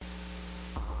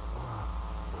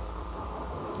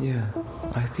Yeah,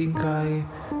 I think I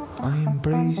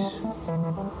embrace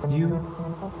you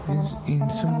in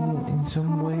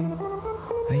some way.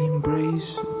 I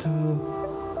embrace the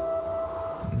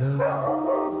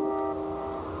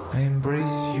I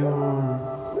embrace your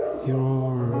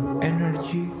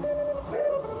energy,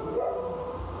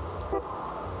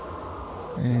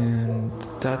 and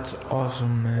that's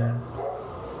awesome, man.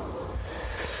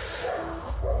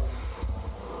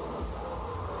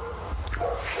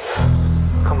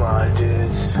 Come on,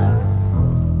 dudes.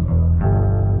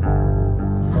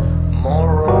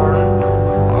 Moron,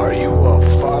 are you a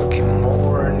fucking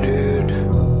moron, dude?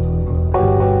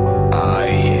 I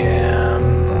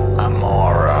am a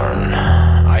moron.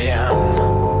 I am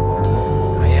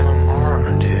a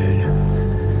moron, dude.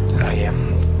 I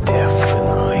am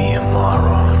definitely a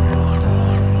moron.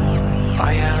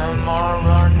 I am a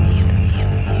moron.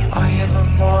 I am a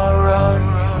moron.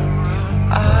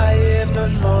 I am a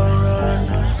moron.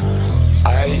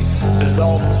 I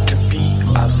love to be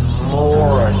a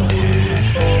moron,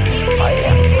 dude. I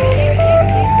am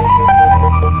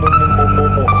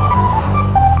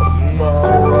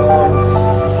moron.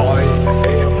 I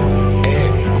am a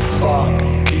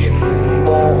fucking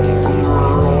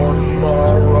moron.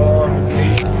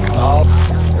 Moronic of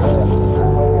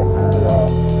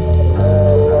moron.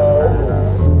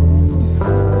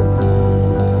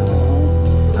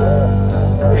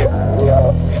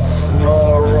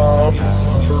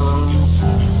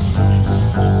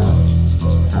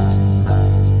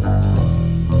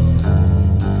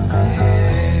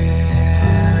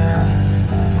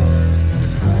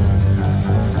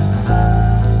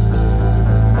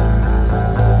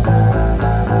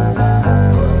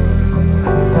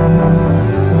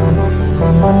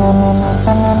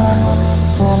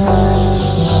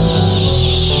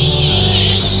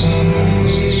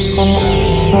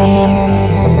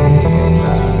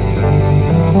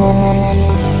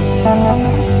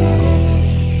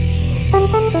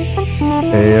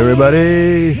 Hey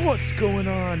everybody! What's going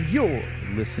on? You're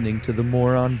listening to the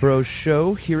Moron Bros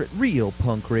Show here at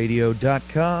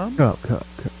realpunkradio.com.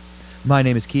 My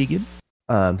name is Keegan,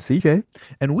 CJ.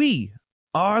 and we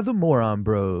are the Moron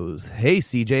Bros. Hey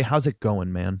CJ, how's it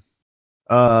going, man?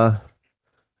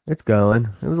 It's going.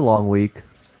 It was a long week.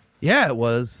 Yeah, it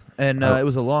was. And Oh. it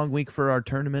was a long week for our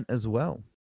tournament as well.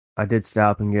 I did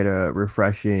stop and get a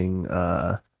refreshing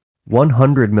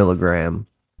 100 milligram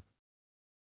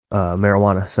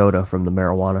marijuana soda from the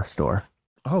marijuana store.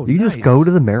 Oh, You nice. just go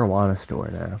to the marijuana store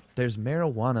now. There's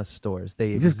marijuana stores.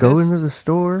 They You exist. just go into the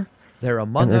store They're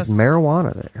among and there's us.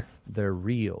 marijuana there. They're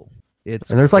real. It's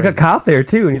And there's like a crazy. cop there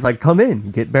too, and he's like, "Come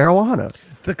in, get marijuana."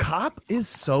 The cop is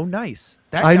so nice.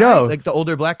 That I guy, know. like the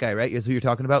older black guy, right? Is who you're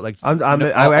talking about? Like, I all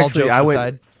went. jokes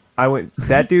aside.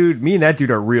 That dude. Me and that dude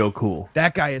are real cool.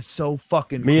 That guy is so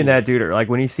fucking Me cool. and that dude are like,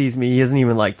 when he sees me, he doesn't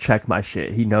even like check my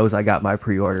shit. He knows I got my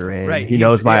pre-order in. Right, He he's-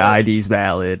 knows my yeah. ID's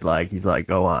valid. Like, he's like,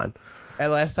 go on.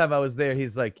 And last time I was there,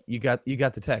 he's like, you got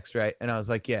the text, right? And I was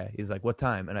like, yeah. He's like, what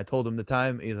time? And I told him the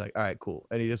time. He's like, all right, cool.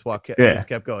 And he just just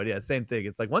kept going. Yeah, same thing.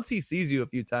 It's like once he sees you a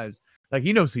few times, like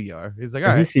he knows who you are. He's like,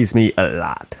 all He right. sees me a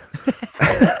lot.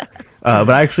 But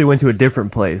I actually went to a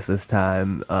different place this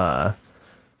time,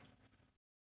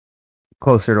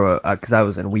 closer to because I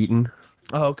was in Wheaton.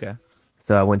 Oh, okay.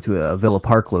 So I went to a Villa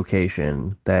Park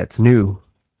location that's new.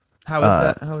 How is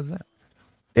that? How is that?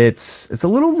 It's a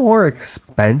little more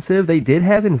expensive. They did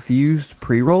have infused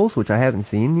pre-rolls, which I haven't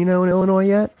seen, in Illinois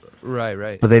yet.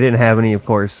 Right. But they didn't have any, of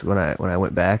course, when I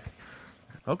went back.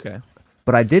 Okay.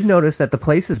 But I did notice that the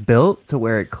place is built to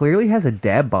where it clearly has a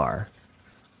dab bar.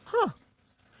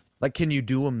 Like, can you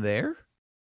do them there?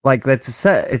 Like it's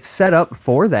set up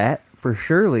for that for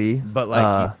surely. But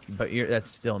like, that's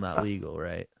still not legal,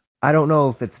 right? I don't know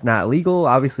if it's not legal.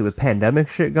 Obviously, with pandemic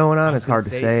shit going on, was it's hard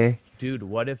gonna to say. Dude,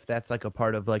 what if that's like a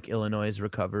part of like Illinois'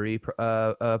 recovery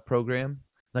program?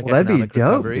 Like Well, that'd be economic dope,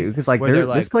 recovery, dude. Because like, where they're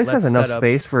this place has "Let's enough set up-"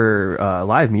 space for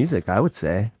live music. I would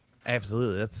say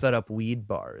Absolutely. Let's set up weed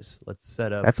bars. Let's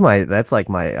set up. that's like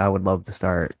my. I would love to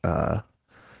start a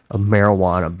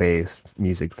marijuana-based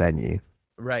music venue.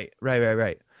 Right.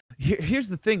 Here's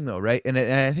the thing, though, right? And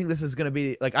I think this is going to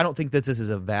be like, I don't think that this is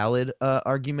a valid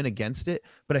argument against it,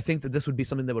 but I think that this would be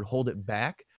something that would hold it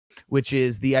back, which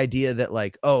is the idea that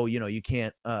like, oh, you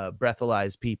can't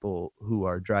breathalyze people who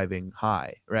are driving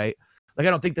high, right? Like, I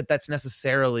don't think that that's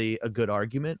necessarily a good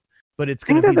argument, but it's I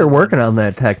going think to be that they're working on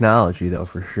that technology though,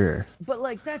 for sure. But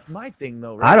like, that's my thing,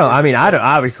 though, right?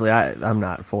 I'm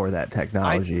not for that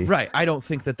technology. I don't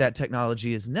think that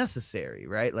technology is necessary,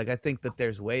 right? Like, I think that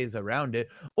there's ways around it.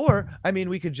 Or, I mean,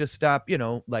 we could just stop,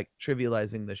 like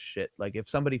trivializing this shit. Like, if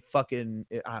somebody fucking,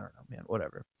 I don't know, man,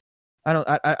 whatever. I don't.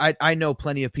 I know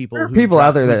plenty of people There are who people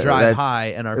out there who that drive high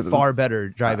and are uh, far better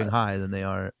driving high than they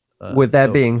are. with that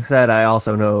sober. being said, I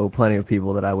also know plenty of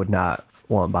people that I would not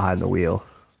want behind the wheel.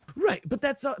 Right, but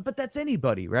that's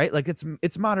anybody, right? Like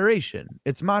it's moderation.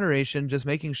 It's moderation, just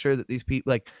making sure that these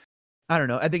people, like, I don't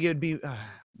know. I think it would be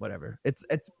whatever. It's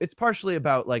partially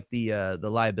about like the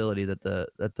liability that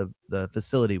the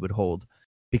facility would hold,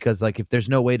 because like if there's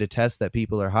no way to test that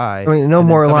people are high, I mean, and then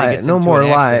somebody gets into an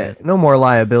accident, no more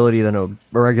liability than a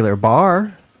regular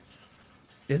bar.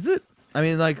 is it? I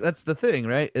mean, like that's the thing,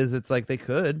 right? Is it's like they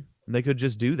could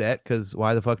just do that, because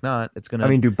why the fuck not? It's gonna I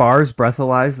mean, do bars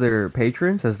breathalyze their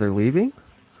patrons as they're leaving?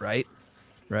 right.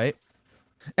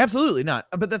 Absolutely not.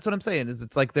 But that's what I'm saying. Is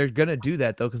it's like they're gonna do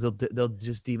that though, because they'll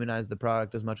just demonize the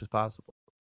product as much as possible.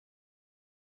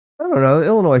 I don't know.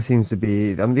 Illinois seems to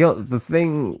be. I mean, the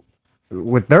thing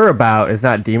what they're about is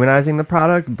not demonizing the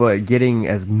product, but getting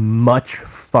as much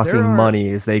fucking money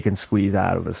as they can squeeze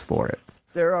out of us for it.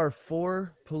 There are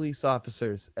 4 police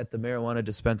officers at the marijuana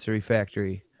dispensary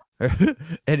factory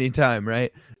anytime,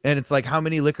 right? And it's like, how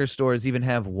many liquor stores even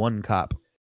have 1 cop?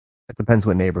 It depends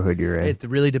what neighborhood you're in. It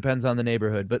really depends on the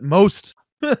neighborhood, but most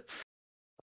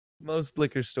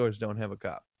liquor stores don't have a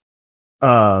cop.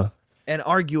 And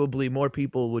arguably more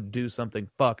people would do something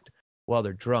fucked while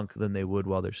they're drunk than they would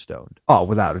while they're stoned. Oh,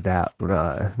 without a doubt,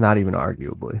 but not even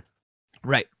arguably.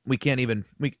 Right. We can't even.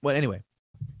 Well, anyway.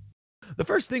 The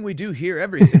first thing we do here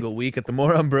every single week at the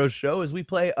Moron Bros Show is we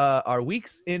play our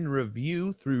weeks in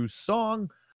review through song.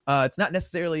 It's not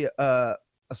necessarily a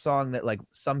song that like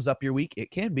sums up your week.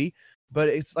 It can be, but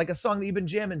it's like a song that you've been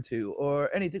jamming to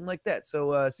or anything like that.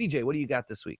 So, CJ, what do you got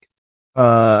this week?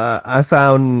 I've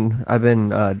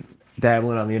been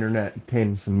dabbling on the internet,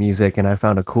 obtaining some music, and I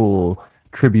found a cool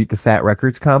tribute to Fat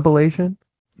Records compilation.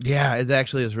 Yeah, it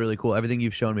actually is really cool. Everything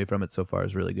you've shown me from it so far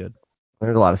is really good.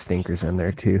 There's a lot of stinkers in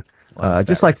there too. Well,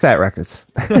 just like Fat Records.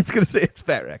 I was gonna say it's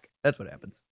Fat Wreck. That's what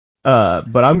happens.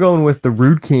 But I'm going with the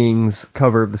Rude Kings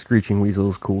cover of the Screeching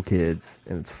Weasels, Cool Kids,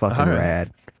 and it's fucking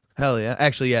rad. Hell yeah.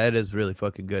 Actually, yeah, it is really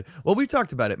fucking good. Well, we've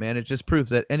talked about it, man. It just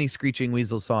proves that any Screeching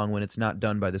Weasels song, when it's not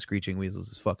done by the Screeching Weasels,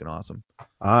 is fucking awesome.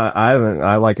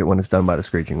 I like it when it's done by the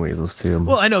Screeching Weasels too.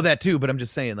 Well, I know that too, but I'm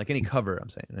just saying, like any cover of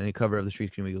the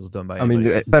Screeching Weasels done by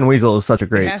anybody else. Ben Weasel is such a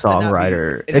great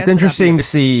songwriter. It's interesting to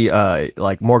see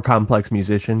like more complex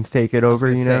musicians take it over,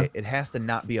 you know? It has to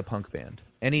not be a punk band.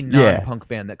 Any non-punk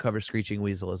band that covers Screeching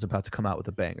Weasel is about to come out with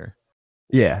a banger.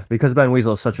 Yeah, because Ben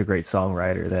Weasel is such a great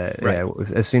songwriter that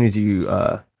as soon as you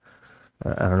I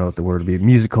don't know what the word would be,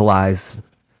 musicalize.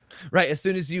 Right, as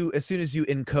soon as you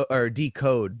encode or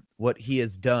decode what he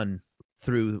has done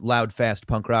through loud, fast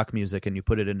punk rock music and you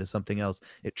put it into something else,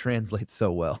 it translates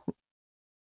so well.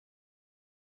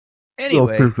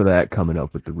 Anyway, proof of that coming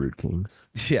up with the Rude Kings.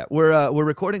 Yeah, we're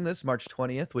recording this March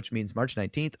 20th, which means March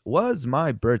 19th was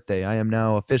my birthday. I am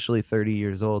now officially 30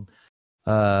 years old.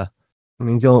 I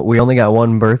mean, we only got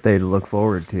one birthday to look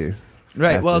forward to.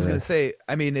 Right. Well, I was going to say,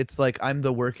 I mean, it's like I'm in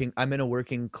a working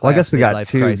class. Well, I guess we got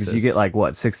 2 crisis. because you get like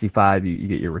what 65, you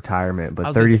get your retirement,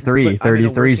 but 33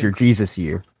 is your Jesus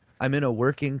year. I'm in a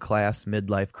working class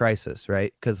midlife crisis,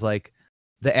 right? Because like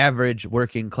the average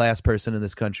working class person in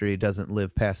this country doesn't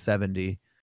live past 70.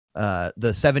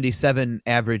 The 77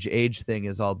 average age thing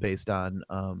is all based on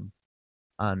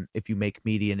if you make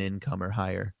median income or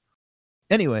higher.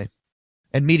 Anyway.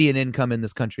 And median income in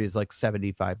this country is like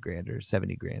 75 grand or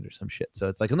 70 grand or some shit. So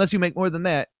it's like, unless you make more than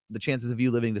that, the chances of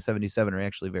you living to 77 are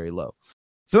actually very low.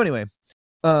 So anyway,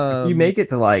 if you make it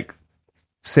to like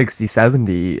 60,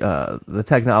 70, the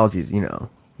technology, you know,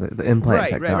 the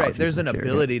implant technology. Right. There's an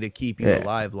ability to keep you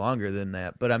alive longer than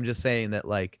that. But I'm just saying that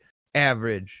like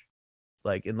average,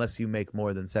 like unless you make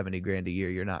more than 70 grand a year,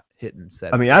 you're not hitting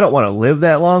 70. I mean, I don't want to live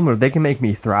that long, but if they can make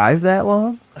me thrive that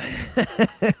long.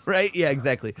 Right? Yeah,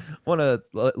 exactly. Want to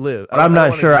live. But I'm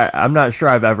not sure. I'm not sure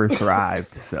I've ever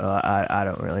thrived, so I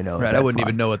don't really know. Right, I wouldn't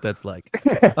even know what that's like.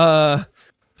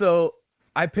 So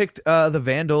I picked the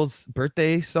Vandals'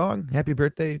 birthday song. "Happy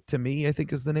Birthday to Me," I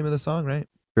think is the name of the song, right?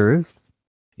 Sure is.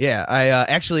 Yeah, I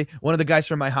actually one of the guys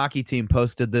from my hockey team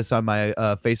posted this on my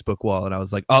Facebook wall, and I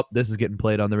was like, "Oh, this is getting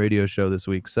played on the radio show this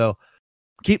week." So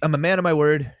I'm a man of my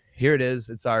word. Here it is.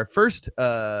 It's our first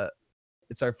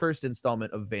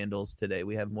installment of Vandals today.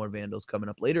 We have more Vandals coming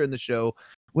up later in the show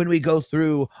when we go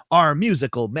through our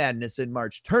Musical Madness in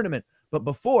March tournament. But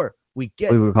before we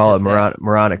would call it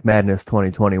Moronic Madness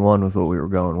 2021 was what we were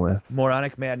going with.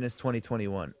 Moronic Madness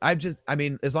 2021. I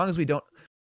mean, as long as we don't.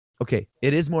 Okay,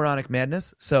 it is Moronic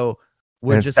Madness, so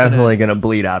it's definitely gonna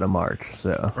bleed out of March.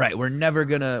 So right, we're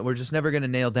just never gonna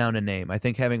nail down a name. I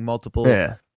think having multiple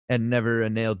and never a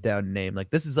nailed down name, like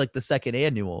this is like the second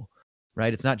annual,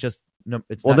 right? It's not just no,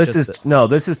 it's Well, not this just is no,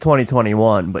 this is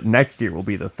 2021, but next year will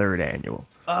be the 3rd annual.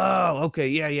 Oh, okay.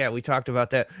 Yeah. We talked about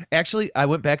that. Actually, I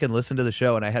went back and listened to the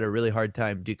show, and I had a really hard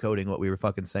time decoding what we were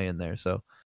fucking saying there. So,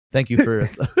 thank you for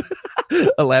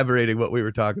elaborating what we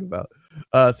were talking about.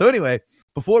 So anyway,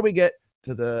 before we get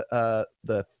to the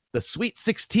Sweet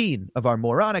 16 of our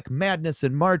Moronic Madness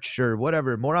in March or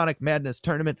whatever, Moronic Madness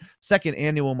tournament, 2nd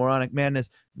annual Moronic Madness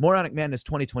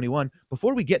 2021.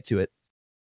 Before we get to it,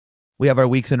 we have our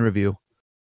weeks in review.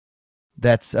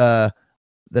 That's the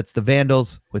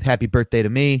Vandals with Happy Birthday to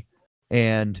Me.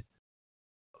 And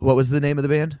what was the name of the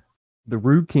band? The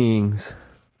Rude Kings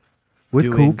with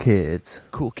Doing Cool Kids.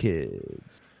 Cool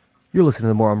Kids. You're listening to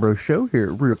the Moron Bros Show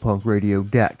here at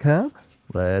RealPunkRadio.com.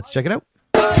 Let's check it out.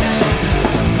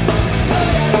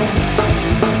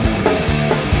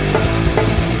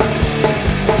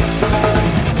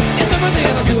 It's my birthday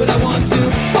and I'll do what I want to.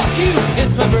 Fuck you,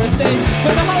 it's my birthday.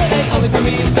 Special holiday only for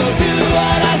me, so do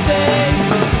what I say.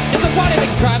 It's my party, make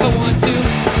you cry if I want to.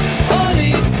 Or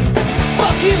leave.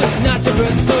 Fuck you, it's not your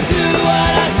birthday, so do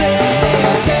what I say,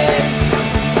 okay?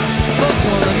 For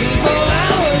 24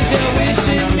 hours you're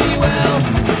wishing me well.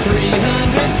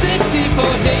 364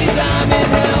 days I'm in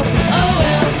hell. Oh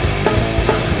well.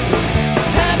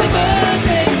 Happy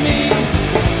birthday to me.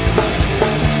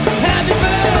 Happy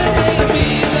birthday to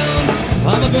me alone.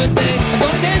 On my birthday, I'm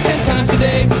gonna dance 10 times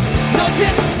today. No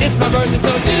tip, it's my birthday, so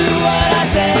do what I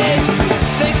say.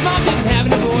 Thanks, Mom didn't have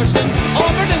an abortion. Oh,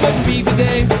 my birthday wouldn't be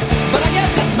today. But I guess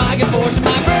it's my good fortune.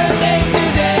 My birthday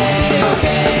today,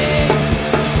 okay?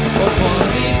 For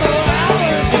 24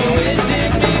 hours, you're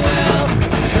wishing me well.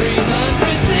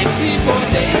 364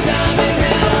 days I'm in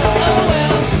hell. Oh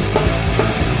well.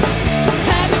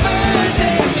 Happy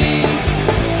birthday to me.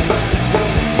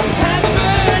 Happy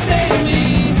birthday to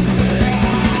me.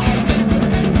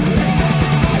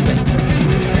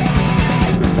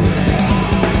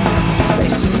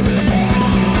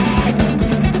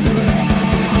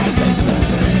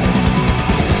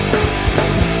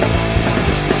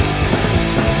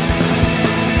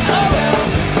 Oh well.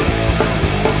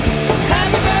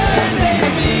 Happy birthday to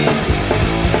me.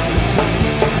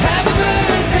 Happy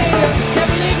birthday to. Can't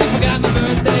believe you forgot my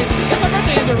birthday. It's my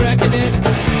birthday and you're wrecking it.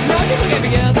 No, you forgave me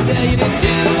the other day. You didn't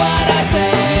do what I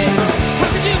say. How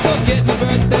could you forget my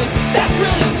birthday? That's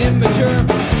really immature.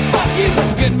 Fuck you for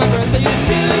forgetting my birthday. You didn't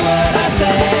do what I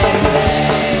say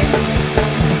today.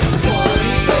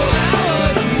 24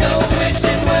 hours, no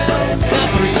wishing well. Now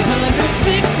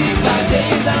 365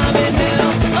 days I'm in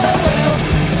hell. Oh well.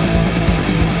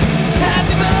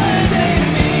 Happy birthday to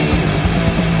me.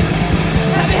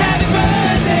 Happy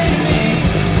birthday to me.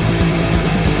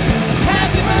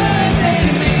 Happy birthday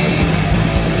to me.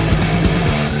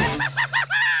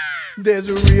 There's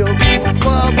a real cool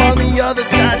club on the other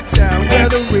side of town where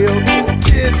the real cool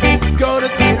kids go to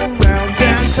sit around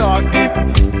and talk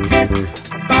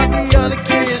about the other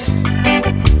kids.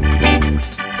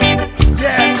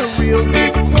 Yeah, it's a real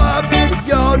cool club, but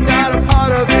you're not a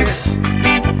part of it.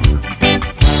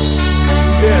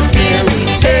 There's Mary,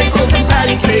 pickles, and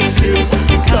patty cakes too.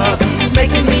 Club is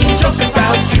making me jokes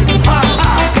about you. Ha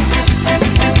ha!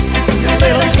 You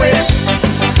little twit.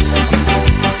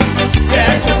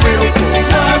 Yeah, it's a real cool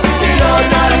club, you're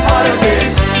not a part of it.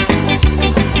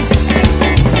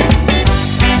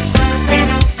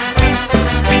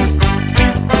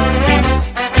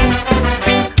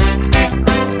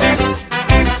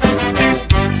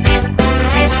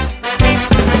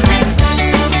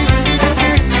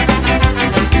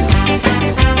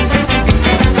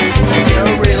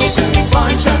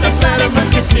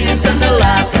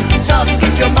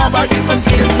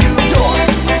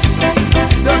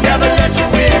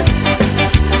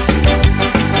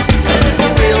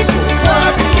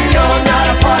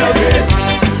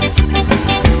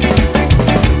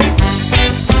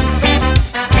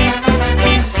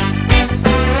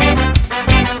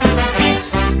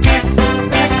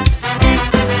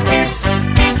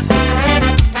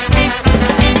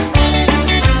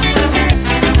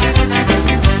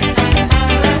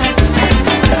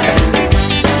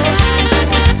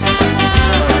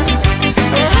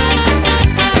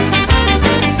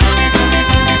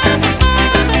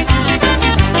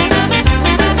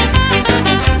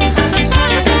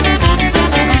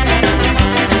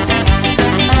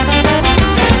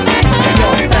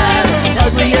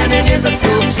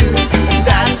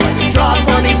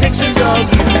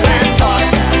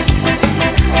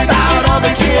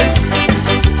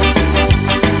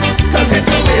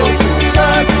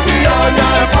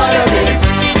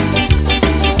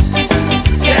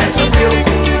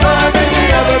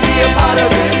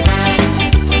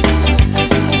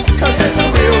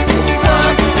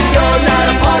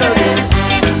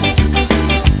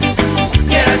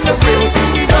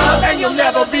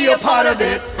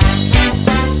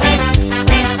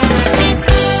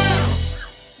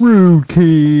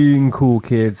 King Cool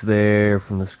Kids there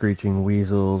from the Screeching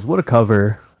Weasels. What a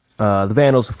cover. The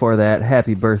Vandals before that.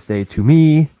 Happy birthday to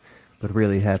me, but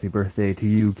really happy birthday to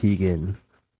you, Keegan.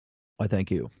 Why,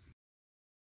 thank you.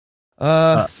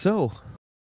 Uh, So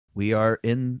we are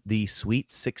in the Sweet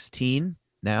 16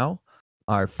 now.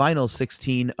 Our final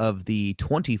 16 of the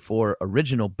 24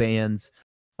 original bands.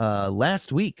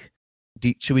 Last week,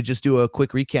 should we just do a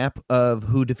quick recap of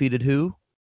who defeated who?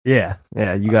 Yeah,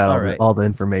 you got all right. all the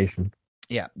information.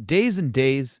 Yeah, Days and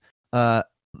Days,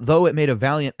 though it made a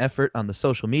valiant effort on the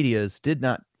social medias, did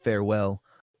not fare well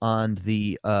on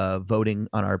the voting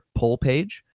on our poll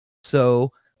page.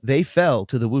 So they fell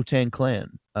to the Wu-Tang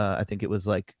Clan. I think it was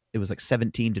like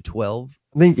 17 to 12.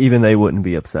 I think even they wouldn't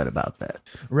be upset about that.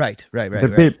 Right.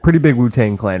 They're pretty big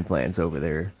Wu-Tang Clan fans over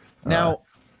there. Now,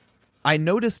 I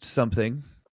noticed something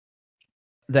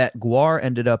that Guar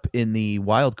ended up in the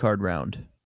wild card round,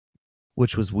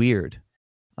 which was weird,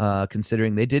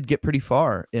 considering they did get pretty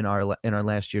far in our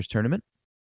last year's tournament,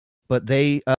 but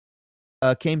they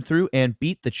came through and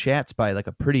beat the Chats by like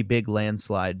a pretty big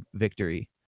landslide victory.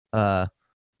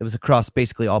 It was across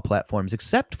basically all platforms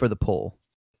except for the poll.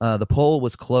 The poll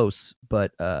was close,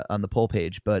 but on the poll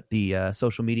page, but the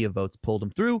social media votes pulled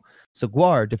them through. So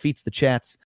Guar defeats the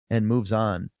Chats and moves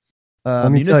on.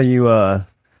 Let me tell you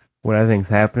what I think's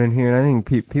happening here. And I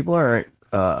think people aren't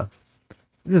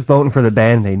just voting for the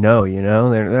band they know. You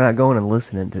know, they're not going and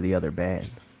listening to the other band.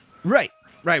 Right.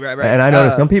 And I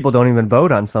noticed some people don't even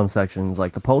vote on some sections.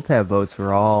 Like the poll tab votes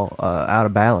are all out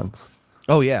of balance.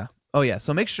 Oh yeah.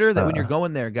 So make sure that when you're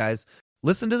going there, guys,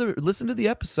 listen to the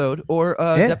episode, or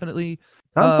definitely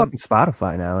It's on fucking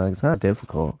Spotify now. Like, it's not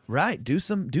difficult. Right. Do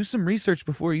some research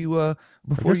before you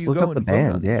Just look go up and the vote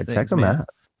bands. on Yeah, these check things, them man. out.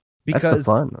 Because That's the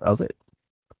fun of it.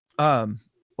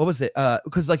 what was it?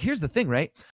 Because like here's the thing,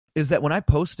 right? Is that when I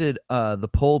posted the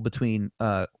poll between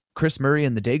Chris Murray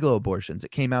and the Dayglow abortions,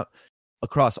 it came out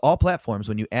across all platforms.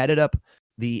 When you added up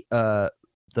the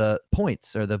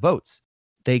points or the votes,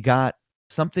 they got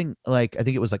something like, I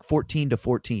think it was like 14 to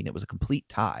 14. It was a complete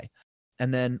tie.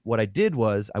 And then what I did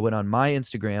was I went on my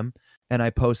Instagram and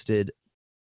I posted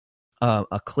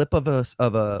a clip of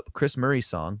a Chris Murray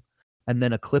song, and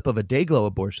then a clip of a Dayglow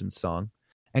abortion song,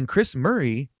 and Chris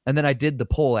Murray, and then I did the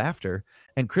poll after,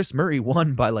 and Chris Murray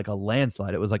won by like a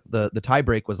landslide. It was like the tie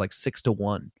break was like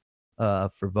 6-1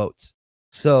 for votes.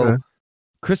 So Okay.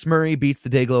 Chris Murray beats the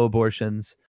Dayglow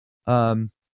abortions.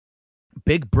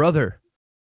 Big Brother,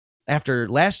 after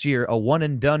last year a one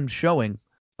and done showing,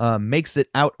 makes it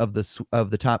out of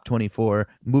the top 24,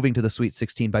 moving to the Sweet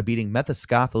 16 by beating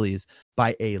Methyscopheles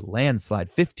by a landslide,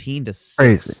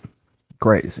 15-6.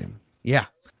 Crazy. Yeah.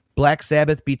 Black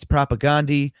Sabbath beats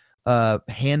Propagandhi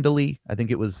handily. I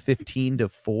think it was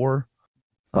 15-4.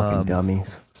 Fucking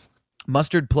dummies.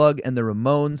 Mustard Plug and the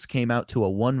Ramones came out to a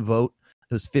one vote.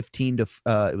 It was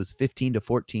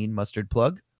 15-14. Mustard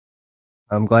Plug.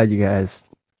 I'm glad you guys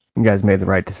made the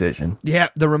right decision. Yeah,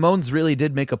 the Ramones really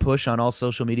did make a push on all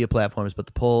social media platforms, but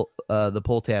the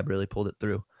poll tab really pulled it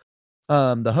through.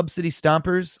 The Hub City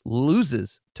Stompers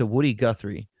loses to Woody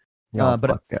Guthrie. Y'all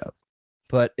but fucked up.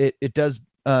 But it does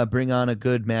bring on a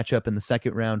good matchup in the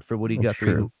second round for Woody That's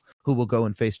Guthrie, true. who will go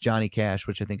and face Johnny Cash,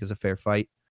 which I think is a fair fight.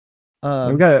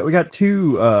 We got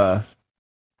two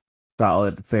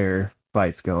solid, fair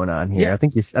fights going on here. Yeah. I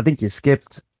think you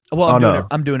skipped. Well, Oh,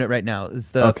 I'm doing it right now.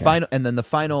 It's the Okay. final, and then the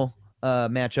final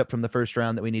matchup from the first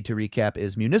round that we need to recap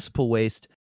is Municipal Waste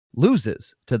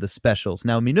loses to the Specials.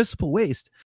 Now, Municipal Waste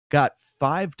got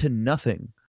 5-0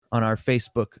 on our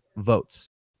Facebook votes,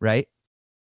 right?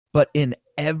 But in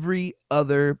every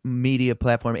other media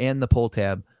platform and the poll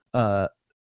tab, the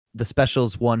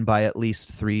Specials won by at least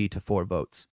 3 to 4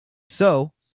 votes.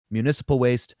 So Municipal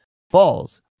Waste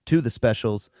falls to the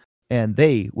Specials, and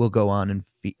they will go on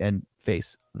and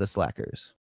face the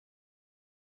Slackers.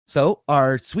 So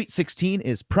our Sweet 16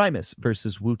 is Primus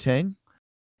versus Wu-Tang,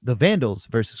 the Vandals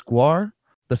versus Guar,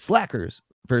 the Slackers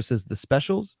versus the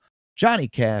Specials, Johnny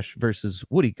Cash versus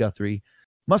Woody Guthrie,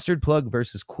 Mustard Plug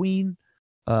versus Queen,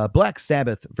 Black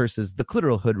Sabbath versus the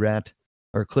Clitoral Hood Rat,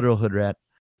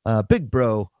 Big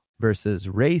Bro versus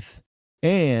Wraith,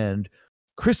 and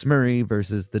Chris Murray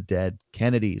versus the Dead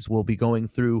Kennedys. We'll be going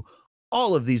through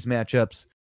all of these matchups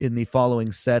in the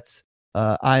following sets.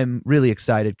 I'm really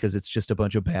excited because it's just a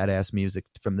bunch of badass music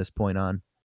from this point on.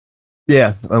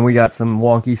 Yeah, and we got some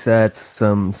wonky sets,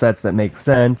 some sets that make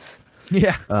sense.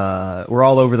 Yeah. We're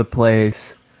all over the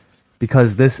place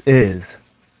because this is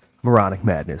Moronic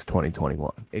Madness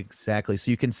 2021. Exactly. So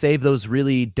you can save those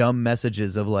really dumb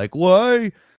messages of like,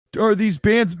 why are these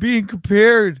bands being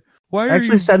compared? Why are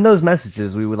Actually, send those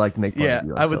messages. We would like to make fun Yeah, of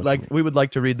you. I would like. We would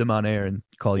like to read them on air and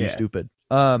call you Yeah. stupid.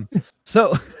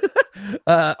 So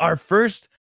our first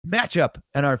matchup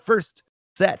and our first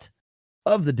set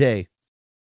of the day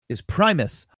is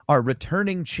Primus, our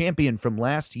returning champion from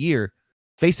last year,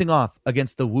 facing off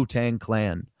against the Wu-Tang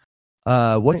Clan.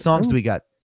 What songs do we got?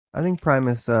 I think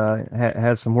Primus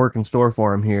has some work in store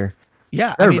for him here.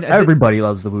 Yeah, I mean, Everybody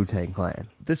loves the Wu-Tang Clan.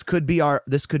 this could be our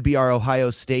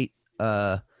Ohio State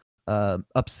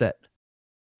upset.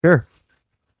 Sure.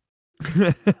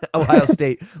 Ohio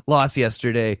State lost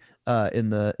yesterday in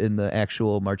the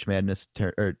actual March Madness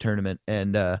tournament,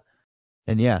 and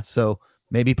yeah, so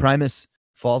maybe Primus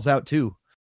falls out too.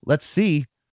 Let's see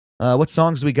what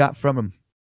songs we got from him.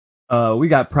 We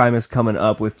got Primus coming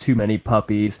up with Too Many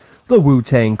Puppies, the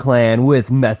Wu-Tang Clan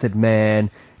with Method Man.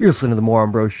 You're listening to the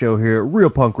Moron Bros Show here at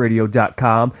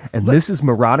realpunkradio.com, and this is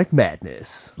Moronic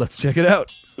Madness. Let's check it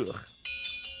out. Ugh.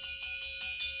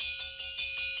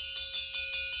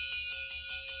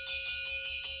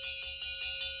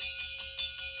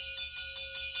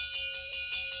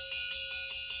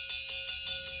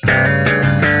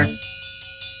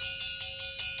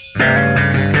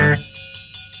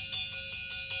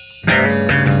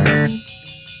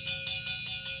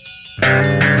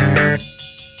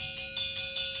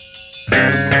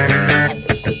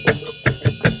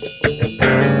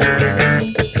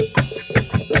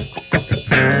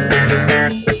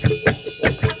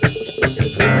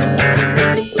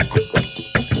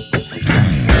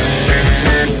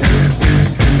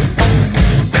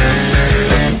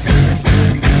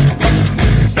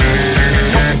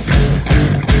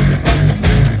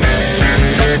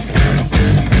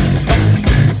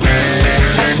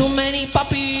 Too many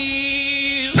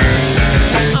puppies,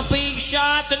 a big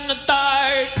shot in the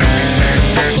dark.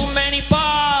 Too many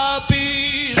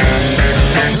puppies,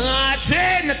 I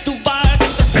train not to bark.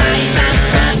 The sign of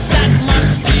blood that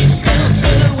must be spilled so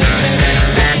the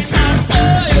women ain't out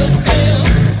oil spill.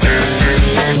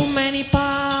 Too many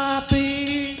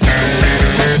puppies,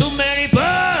 too many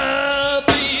puppies.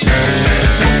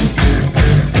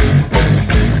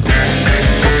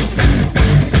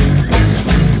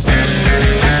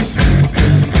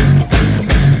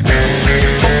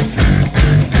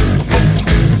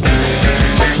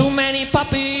 Too many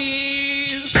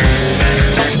puppies,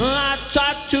 I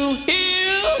taught to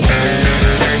heal.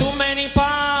 Too many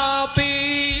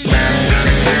puppies,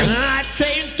 I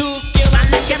trained to kill. I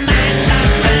make a man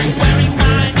wearing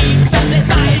my defensive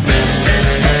by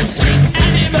mistress, sleep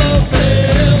animal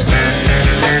pills.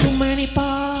 Too many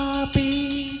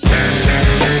puppies,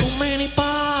 too many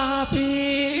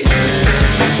puppies,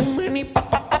 too many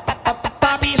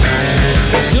puppies,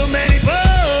 too many puppies.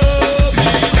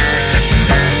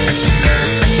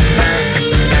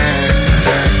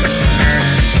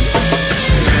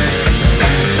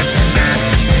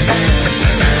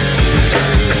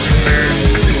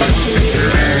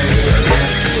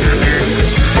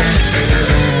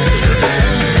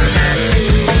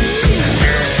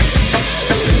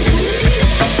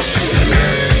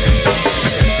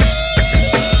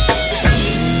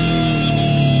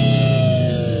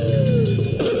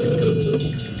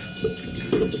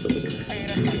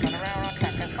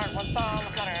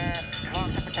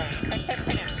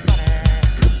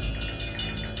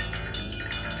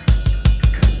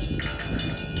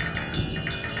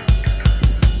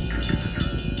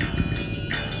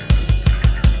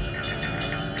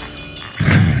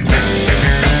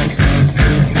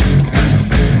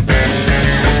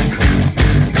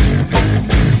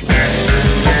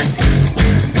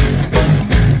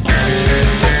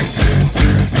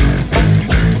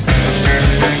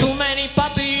 Too many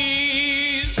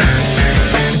puppies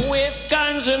with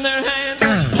guns in their hands.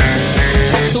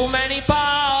 Too many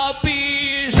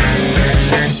puppies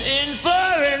in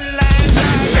foreign lands. I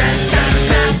dress up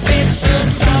shop in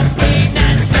suits of green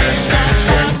and placed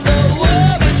on the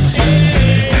war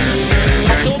machine.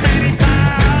 Too many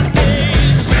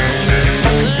puppies,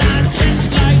 not just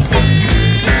like me.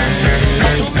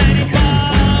 Too many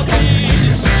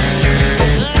puppies,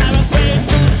 I'm afraid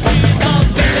to see the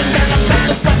vision that I'm about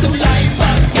to brought to life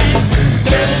again.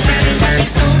 Too many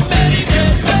puppies, too many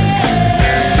puppies.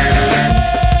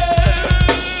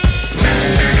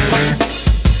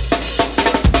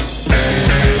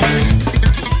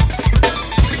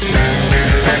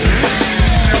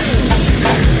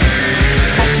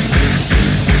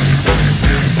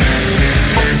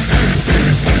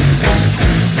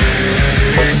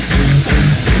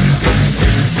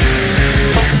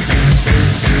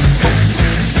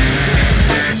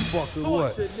 Fucking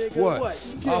what?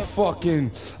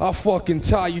 I fucking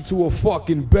tie you to a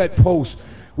fucking bedpost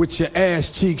with your ass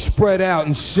cheeks spread out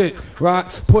and shit, right?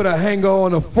 Put a hanger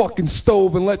on a fucking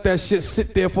stove and let that shit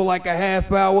sit there for like a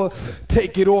half hour.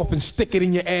 Take it off and stick it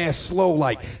in your ass slow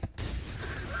like.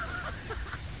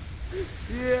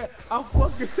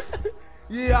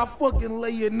 Yeah, I fucking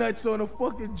lay your nuts on a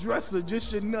fucking dresser,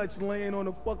 just your nuts laying on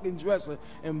a fucking dresser,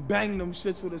 and bang them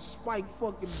shits with a spike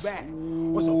fucking bat.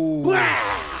 What's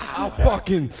I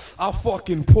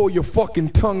fucking pull your fucking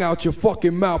tongue out your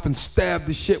fucking mouth and stab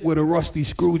the shit with a rusty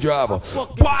screwdriver.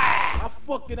 I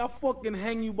fucking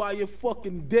hang you by your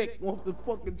fucking dick off the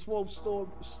fucking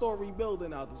 12-story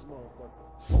building out this motherfucker.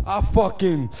 I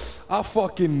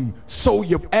fucking sew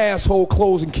your asshole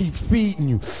clothes and keep feeding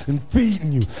you and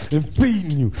feeding you and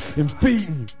feeding you and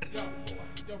feeding you.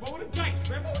 Yo, roll the dice,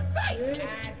 man, roll the dice.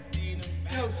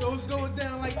 Yo, so it's going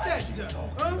down like that,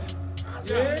 huh?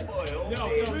 Yeah.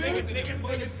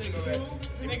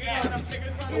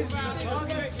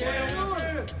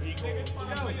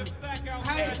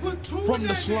 From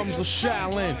the slums of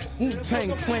Shaolin,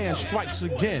 Wu-Tang Clan strikes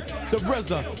again. The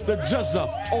RZA, the Juzza,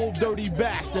 old dirty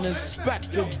bastard,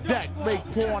 Inspector Deck,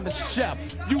 Raekwon the Chef,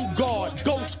 U-Guard,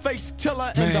 Ghostface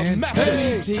Killer, and the Method.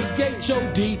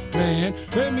 M-E-T-H-O-D, man.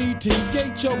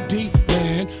 M-E-T-H-O-D,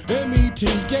 man.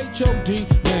 M-E-T-H-O-D,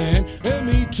 man.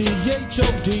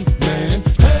 M-E-T-H-O-D, man.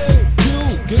 Hey,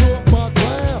 you, get off my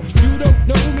cloud. You don't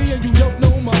know me and you don't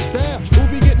know my style. Who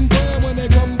be getting burned when they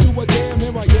come to a jam?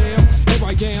 Here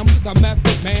I am, the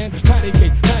Method Man. Patty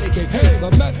cake, hey,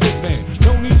 the Method Man.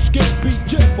 Don't eat Skippy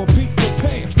Jip or Peter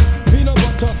Pan. Peanut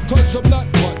butter, cause I'm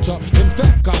not butter. In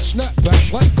fact, I snap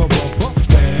back like a rubber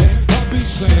man. I be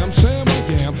Sam I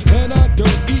am. And I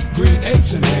don't eat green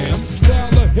eggs and ham. Now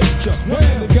the hit ya,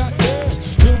 when they got there.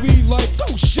 You'll be like,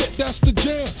 oh shit, that's the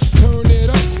jam. Turn it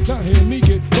up, now hear me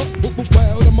get up.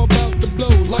 Wild, I'm about to blow,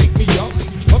 light me up.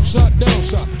 Upside,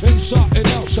 downside, inside and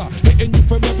outside. Hitting you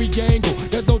from every angle,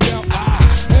 there's no doubt I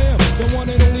am the one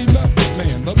and only Method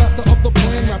Man. The master of the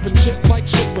plan, rapping shit like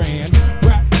Saran.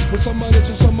 Rap with some of this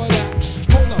and some of that.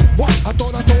 Hold on, what? I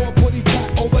thought I saw a putty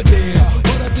cat over there.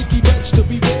 But I think he meant to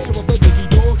beware of the diggy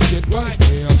dog shit right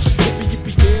there.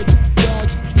 Yippee, yeah,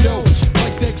 yo.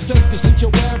 Like that said, this ain't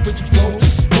your average flow.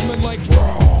 Coming like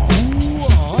raw,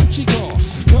 ooh, Chico.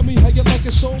 Tell me how you like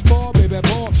it so far, baby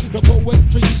boy. The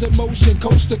poetry's in motion,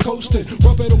 coast to coastin'.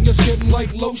 Rub it on your skin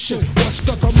like lotion. What's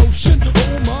the commotion?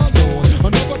 Oh my lord,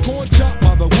 another corn chop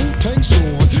by the Wu-Tang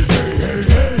sword.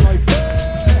 Hey, like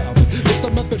that. It's the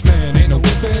Method Man, ain't no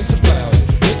ifs and about it.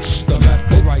 It's the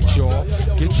Method, right, y'all.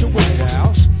 Get your White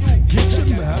House, get your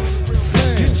meth,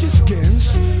 get your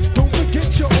skins. Don't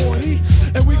forget your orny,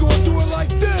 and we gon' do it like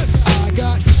this. I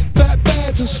got fat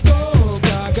bags and skunk.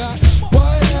 I got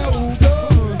White House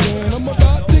guns, and I'm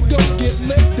about to go get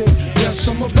lifted. Yes,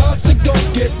 I'm about to go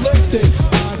get lifted.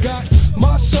 I got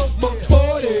myself a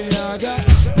 40, I got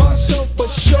myself a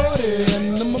shorty,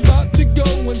 and I'm about to go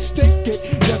and stick it.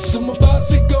 Yes, I'm about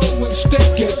to go and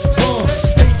stick it.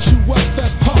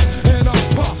 H-U-F-F, huh, and I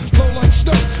pop, blow like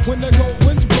stuff when the cold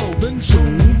winds blow. Then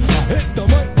soon, I hit the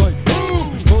mic like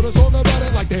boom. Told us all about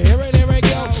it like the here and go.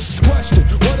 Question,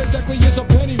 what exactly is a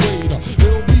penny raider?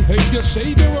 Ill behavior,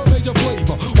 savior, or major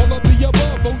flavor? All of the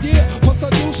above, oh yeah, plus I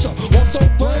do so. Also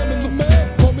flamin' the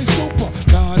man, call me super.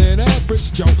 Not an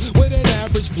average Joe, with an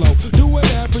average flow. Do an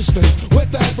average thing,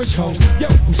 with average hoes. Yo,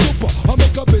 I'm super, I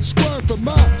make a bitch squirm from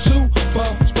my super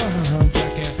sperm.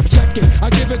 Check it, I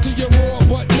give it to you raw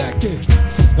but naked.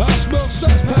 I smell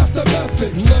sex past the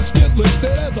Method. Let's get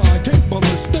lifted as I kick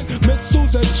ballistic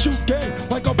missiles and shoot game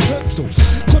like a pistol.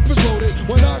 Clip is loaded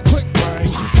when I click bang.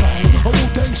 A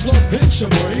Wu-Tang slug hits your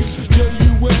brain.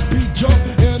 J-U-M-P jump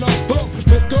and I thump.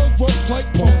 Make girls work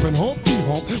like pumping Humpty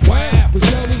Hump. Wow, the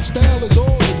yelling style is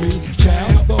all in me.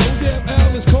 Child, the whole damn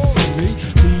L is calling me.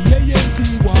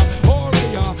 B-A-N-T-Y-R-A-I-B-E-R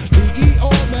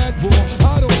mad raw.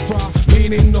 I don't cry,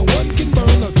 meaning no one can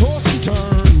burn or toss and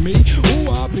turn me.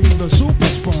 Ooh, I be the super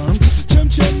sperm.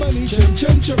 Chim-chim-money,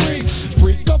 chim-chim-cheree.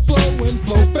 Freak the flow and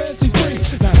flow fancy free.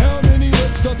 Now how many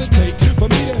licks does it take for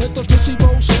me to hit the Tootsie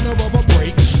Roll center of a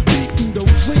break? Beatin'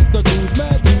 don't sleep, the dude's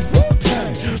mad deep.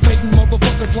 Wu-Tang, baiting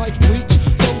motherfuckers like bleach.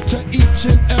 So to each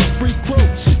and every crew,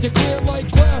 you clear like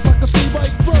glass, I can see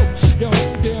right through. Your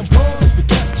whole damn pause, the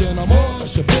captain, I'm all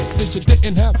your business. You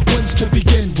didn't have wins to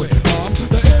begin with. I'm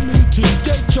the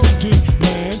M-E-T-H-O-D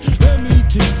man,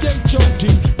 M-E-T-H-O-D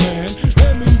man,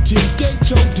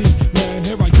 M-E-T-H-O-D man.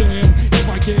 Here I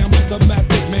am, the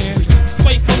Method Man.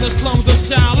 Straight from the slums of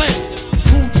Shaolin,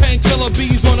 Wu-Tang killer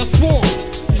bees on a swarm.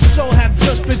 Your soul have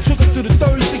just been taken through the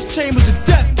 36 chambers of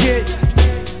death, kid.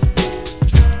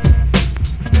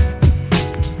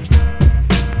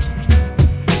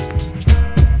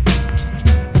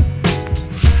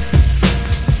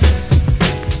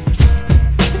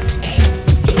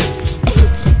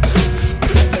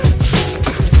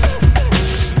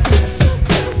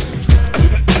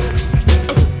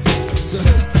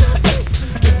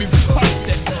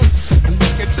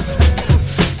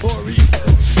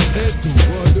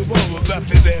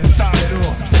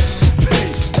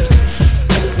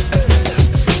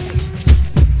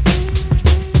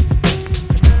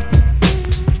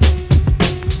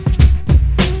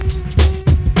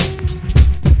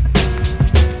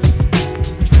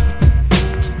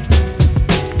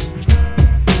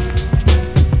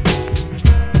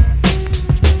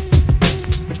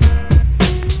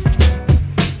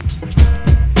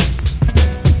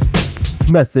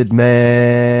 Method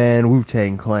Man,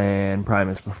 Wu-Tang Clan,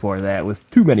 Primus before that with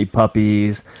Too Many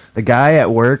Puppies. The guy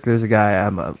at work, there's a guy,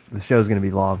 the show's going to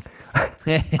be long.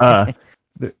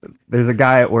 There's a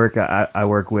guy at work I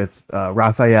work with,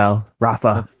 Rafa.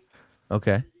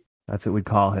 Okay. That's what we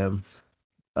call him.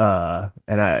 And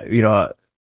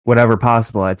whenever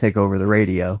possible, I take over the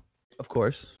radio. Of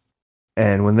course.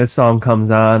 And when this song comes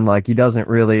on, like, he doesn't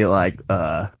really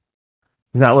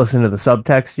he's not listening to the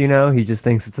subtext, he just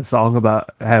thinks it's a song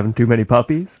about having too many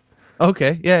puppies.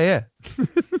 Okay. Yeah.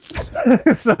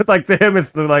 So like to him, it's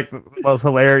the most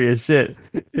hilarious shit.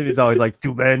 And he's always like,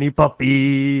 too many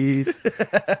puppies.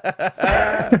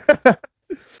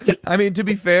 I mean, to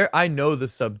be fair, I know the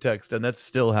subtext, and that's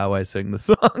still how I sing the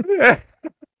song.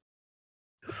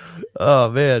 Oh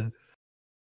man.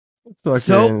 So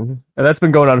and that's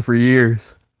been going on for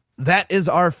years. That is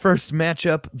our first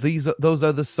matchup. Those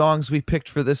are the songs we picked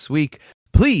for this week.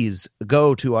 Please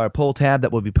go to our poll tab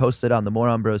that will be posted on the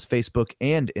Moron Bros Facebook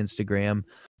and Instagram,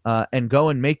 and go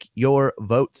and make your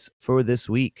votes for this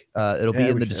week. It'll be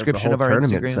in the description of our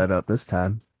Instagram. Set up this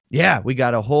time. Yeah, we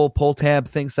got a whole poll tab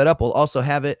thing set up. We'll also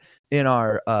have it in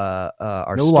our no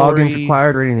story. logins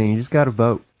required or anything. You just got to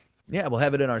vote. Yeah, we'll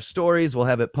have it in our stories. We'll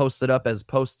have it posted up as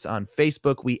posts on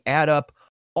Facebook. We add up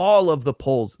all of the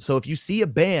polls. So if you see a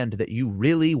band that you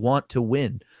really want to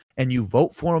win and you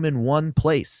vote for them in one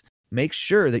place, make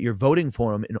sure that you're voting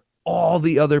for them in all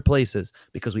the other places,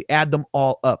 because we add them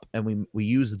all up and we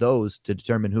use those to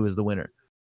determine who is the winner.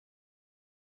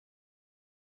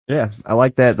 Yeah, I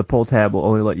like that. The poll tab will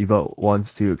only let you vote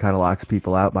once too. It kind of locks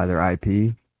people out by their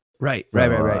IP. Right.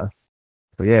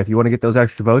 So yeah, if you want to get those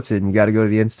extra votes in, you got to go to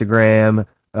the Instagram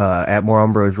at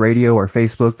Moron Bros Radio or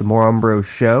Facebook, the Moron Bros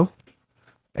Show,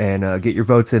 and get your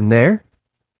votes in there.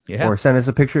 Yeah. Or send us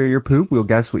a picture of your poop. We'll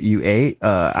guess what you ate.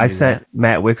 I sent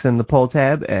Matt Wixon the poll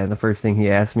tab, and the first thing he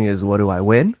asked me is, "What do I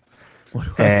win?"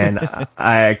 And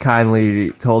I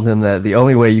kindly told him that the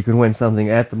only way you can win something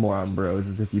at the Moron Bros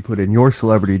is if you put in your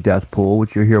celebrity death pool,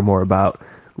 which you'll hear more about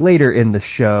later in the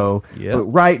show. Yep. But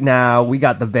right now, we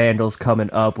got the Vandals coming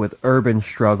up with Urban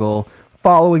Struggle,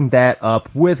 following that up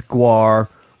with Guar.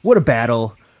 What a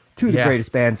battle. Two of the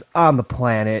greatest bands on the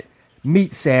planet.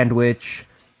 Meat Sandwich.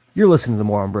 You're listening to the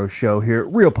Moron Bros Show here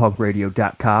at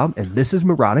realpunkradio.com, and this is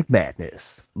Moronic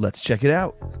Madness. Let's check it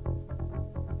out.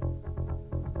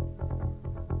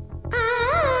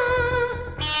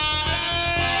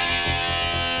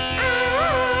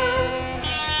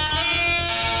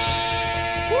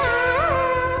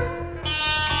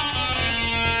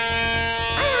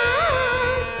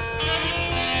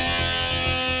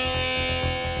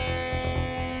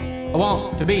 I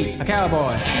want to be a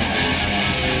cowboy.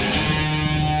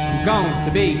 I'm going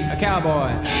to be a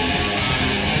cowboy.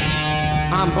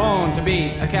 I'm born to be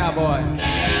a cowboy.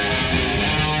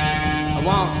 I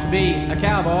want to be a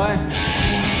cowboy.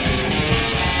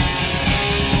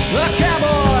 A cowboy!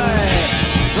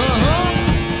 Uh-huh!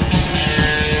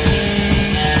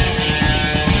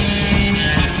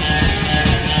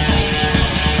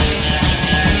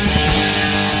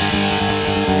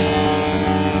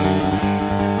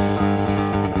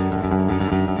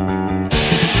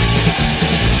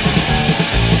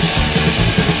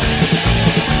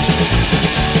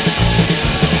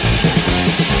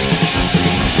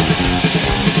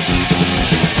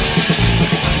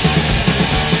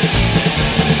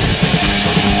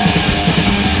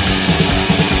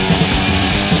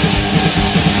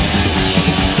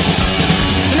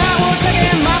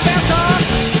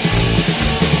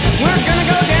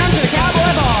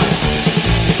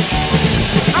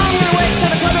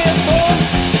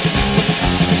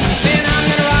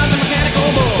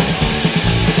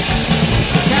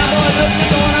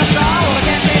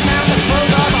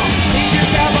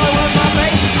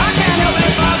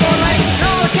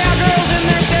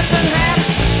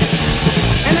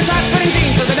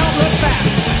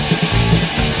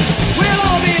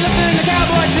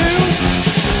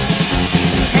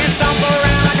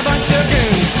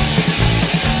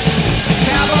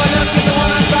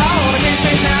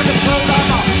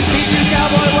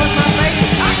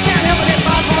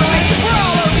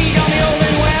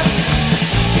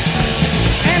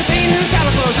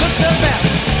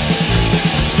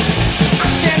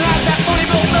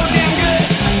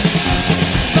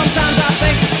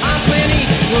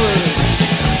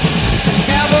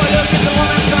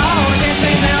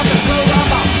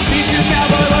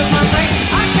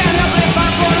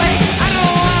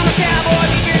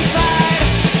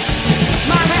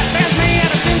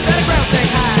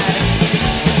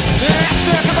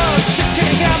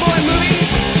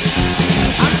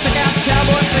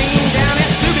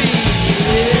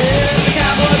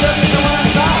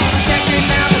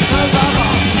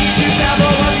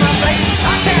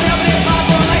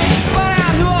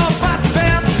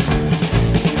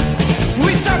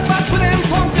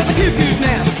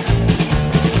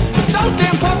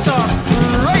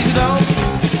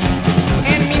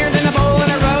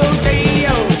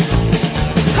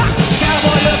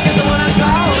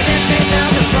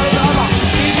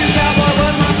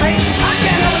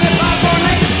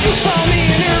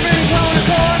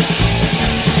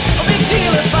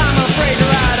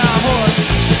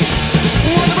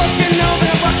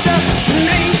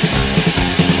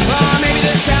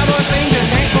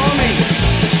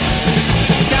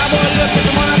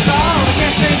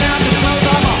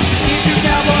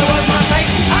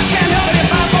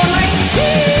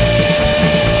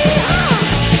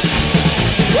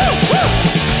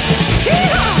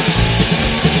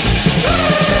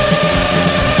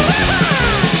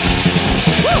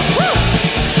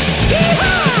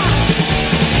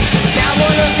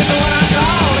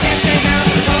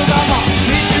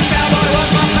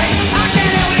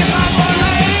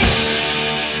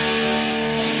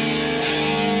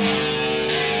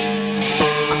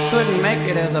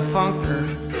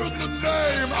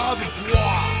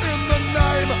 war. In the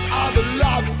name of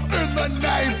love, in the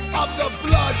name of the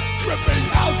blood dripping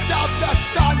out of the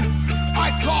sun, I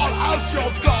call out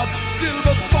your God till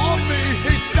before me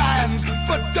he stands.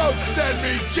 But don't send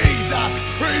me Jesus,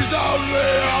 he's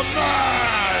only a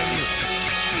man.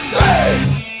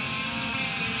 Made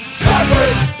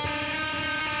sandwich,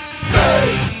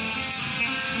 made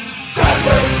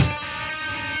sandwich,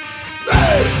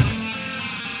 made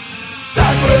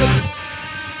sandwich,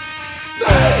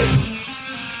 made.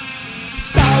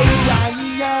 So I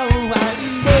know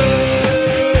I'm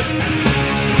good.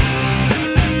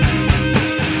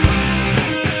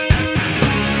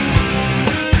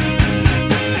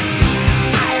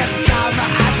 I have come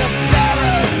as a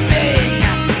feral thing,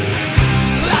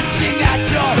 clutching at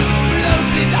your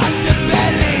bloated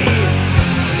underbelly.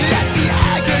 Let the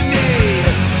agony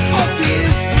of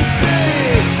this to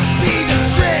be the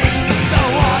shrieks, the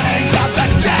warnings of the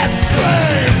death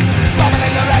scream.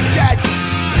 Bubbling the wretched,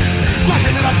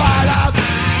 crashing in a fire,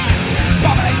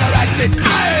 bubbling the wretched.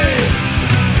 Aye!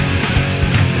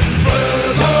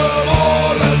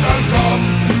 Furthermore, let them come,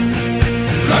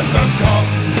 let them come,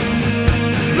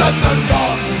 let them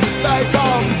come. They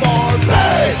come for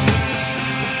mate,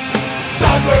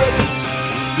 sandwich,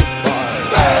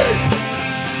 mate,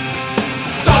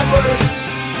 sandwich.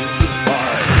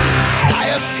 I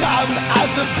have come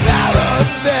as a feral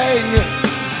thing,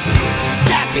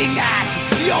 snapping at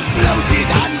your bloated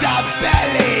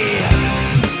underbelly.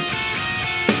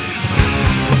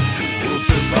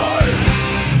 Crucify,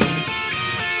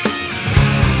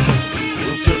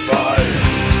 crucify,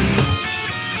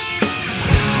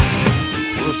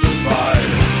 crucify.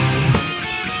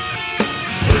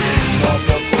 Shrieks of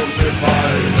the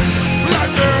crucified. Let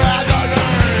their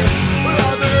agony,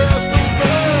 let their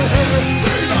stupid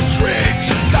be the shrieks,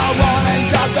 the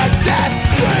warnings of the death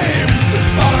screams.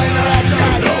 Bubbling the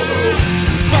wretched,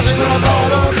 rushing to the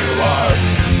bottom,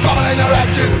 bubbling the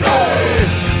wretched,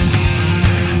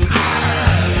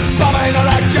 bubbling the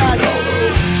wretched,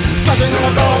 rushing to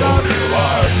the bottom,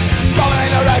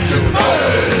 bubbling the wretched,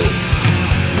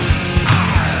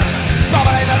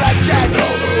 bubbling the wretched,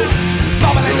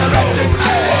 bubbling the wretched,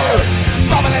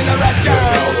 bubbling the wretched.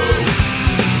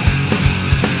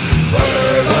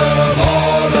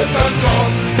 Furthermore, let them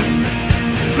come,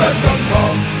 let them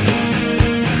come,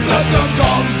 let them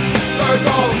come. They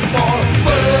come for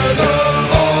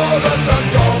furthermore, let them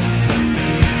come,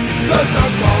 let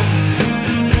them come,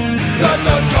 let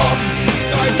them come.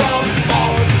 They come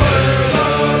for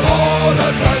furthermore,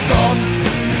 let them come,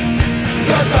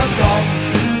 let them come,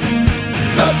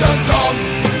 let them come.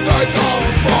 They come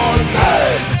for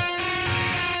made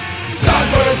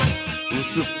sandwich,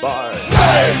 crucify,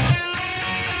 made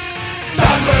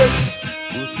sandwich,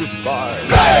 crucify,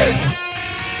 made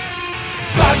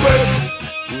sandwich,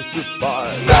 crucify,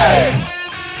 made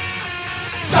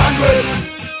sandwich,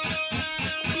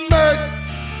 made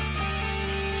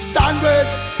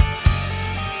sandwich,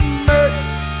 made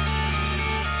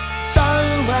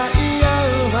sandwich,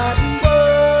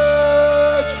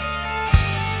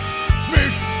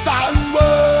 meat sandwich,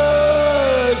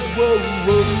 whoa,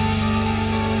 whoa.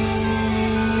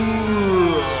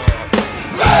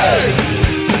 Made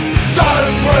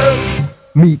sandwich.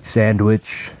 Meat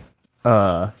Sandwich.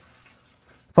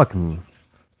 Fucking,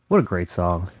 what a great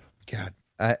song. God,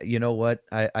 you know what?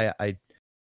 I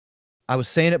was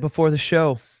saying it before the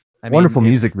show. I mean, Wonderful if-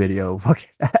 music video. Fucking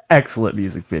excellent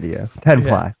music video. 10 Yeah.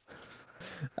 ply.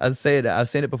 I was saying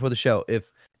it before the show.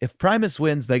 If Primus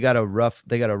wins, they got a rough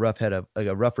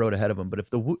road ahead of them. But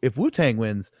if Wu-Tang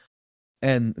wins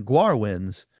and Guar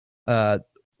wins,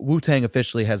 Wu-Tang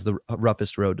officially has the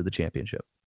roughest road to the championship.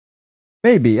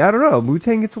 Maybe. I don't know.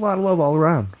 Wu-Tang gets a lot of love all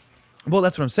around. Well,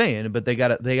 that's what I'm saying. But they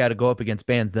gotta go up against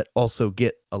bands that also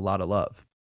get a lot of love.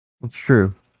 It's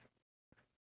true.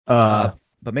 But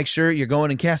make sure you're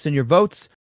going and casting your votes.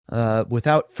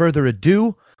 Without further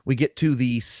ado, we get to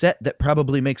the set that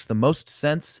probably makes the most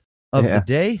sense of Yeah. the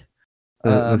day.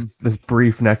 This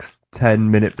brief next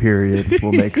 10-minute period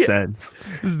will make Yeah. sense.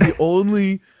 This is the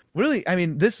only really, I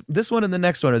mean, this one and the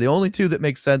next one are the only two that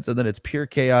make sense, and then it's pure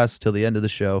chaos till the end of the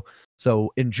show.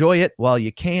 So enjoy it while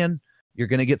you can. You're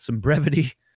gonna get some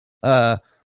brevity.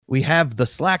 We have the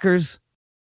Slackers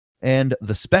and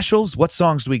the Specials. What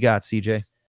songs do we got, CJ?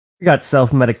 We got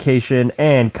Self-Medication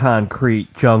and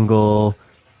Concrete Jungle.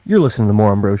 You're listening to the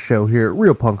Moron Bros Show here at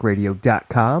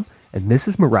realpunkradio.com, and this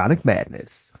is Moronic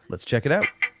Madness. Let's check it out.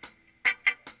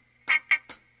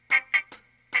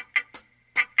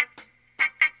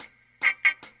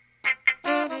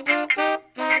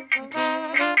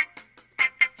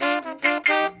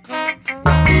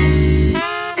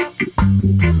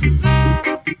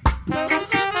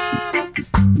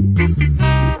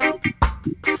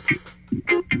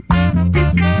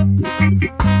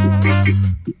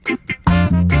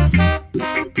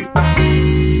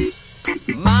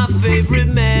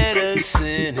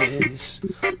 is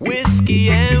whiskey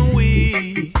and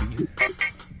weed,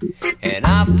 and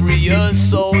I free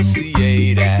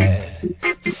associate at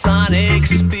sonic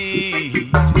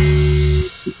speed.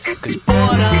 'Cause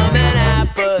boredom and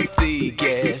apathy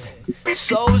get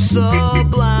so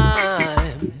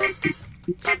sublime.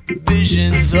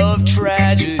 Visions of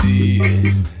tragedy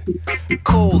and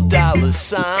cold dollar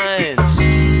signs.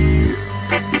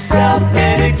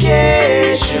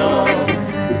 Self-medication,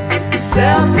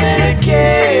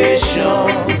 self-medication.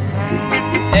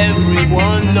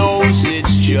 Everyone knows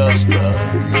it's just a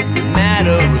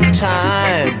matter of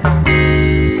time.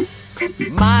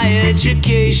 My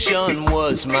education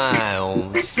was my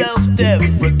own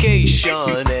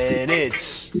self-deprecation, and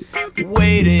it's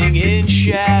waiting in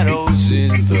shadows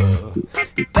in the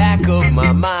back of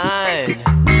my mind.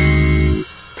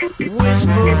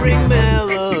 Whispering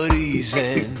melodies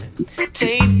and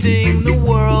tainting the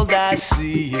world I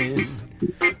see in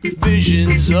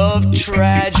visions of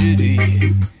tragedy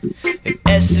and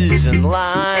S's and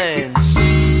lines.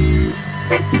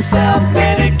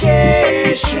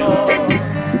 Self-medication,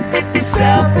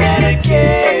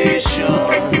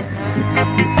 self-medication.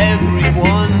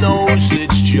 Everyone knows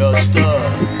it's just a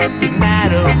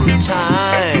matter of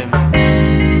time.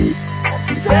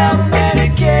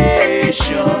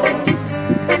 Self-medication,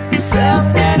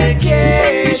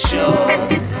 self-medication.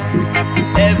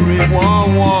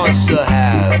 Everyone wants to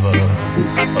have a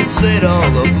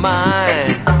little of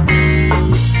mine.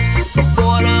 From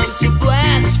boredom to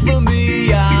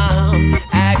blasphemy, I'm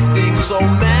acting so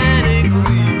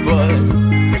manically, but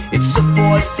it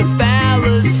supports the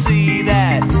fallacy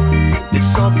that there's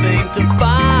something to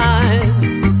find.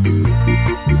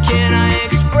 Can I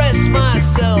express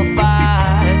myself? I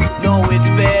know it's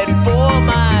bad for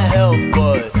my health,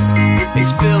 but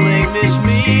it's filling this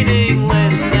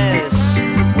meaninglessness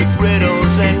with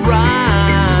riddles and rhymes.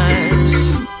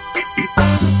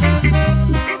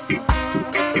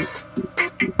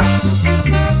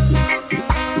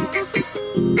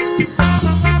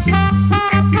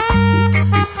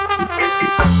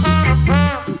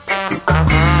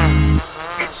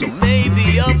 So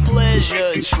maybe a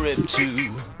pleasure trip to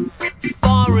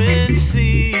foreign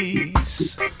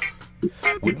seas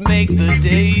would make the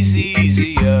days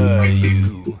easier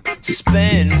you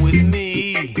spend with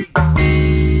me.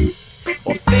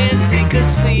 Or fancy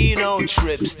casino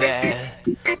trips that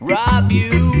rob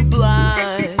you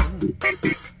blind.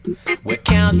 We're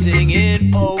counting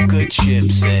in poker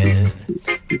chips and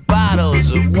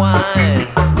bottles of wine.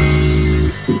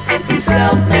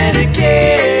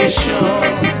 Self-medication,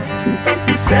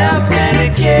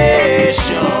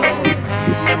 self-medication.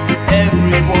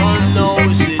 Everyone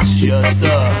knows it's just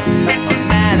a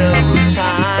matter of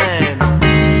time.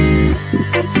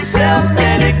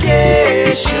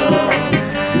 Self-medication,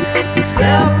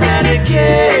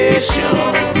 self-medication.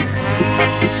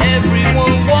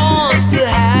 Everyone wants to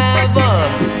have a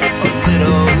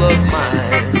little of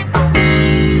mine.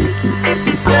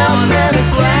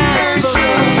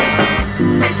 Self-medication,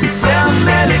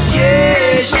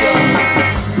 self-medication.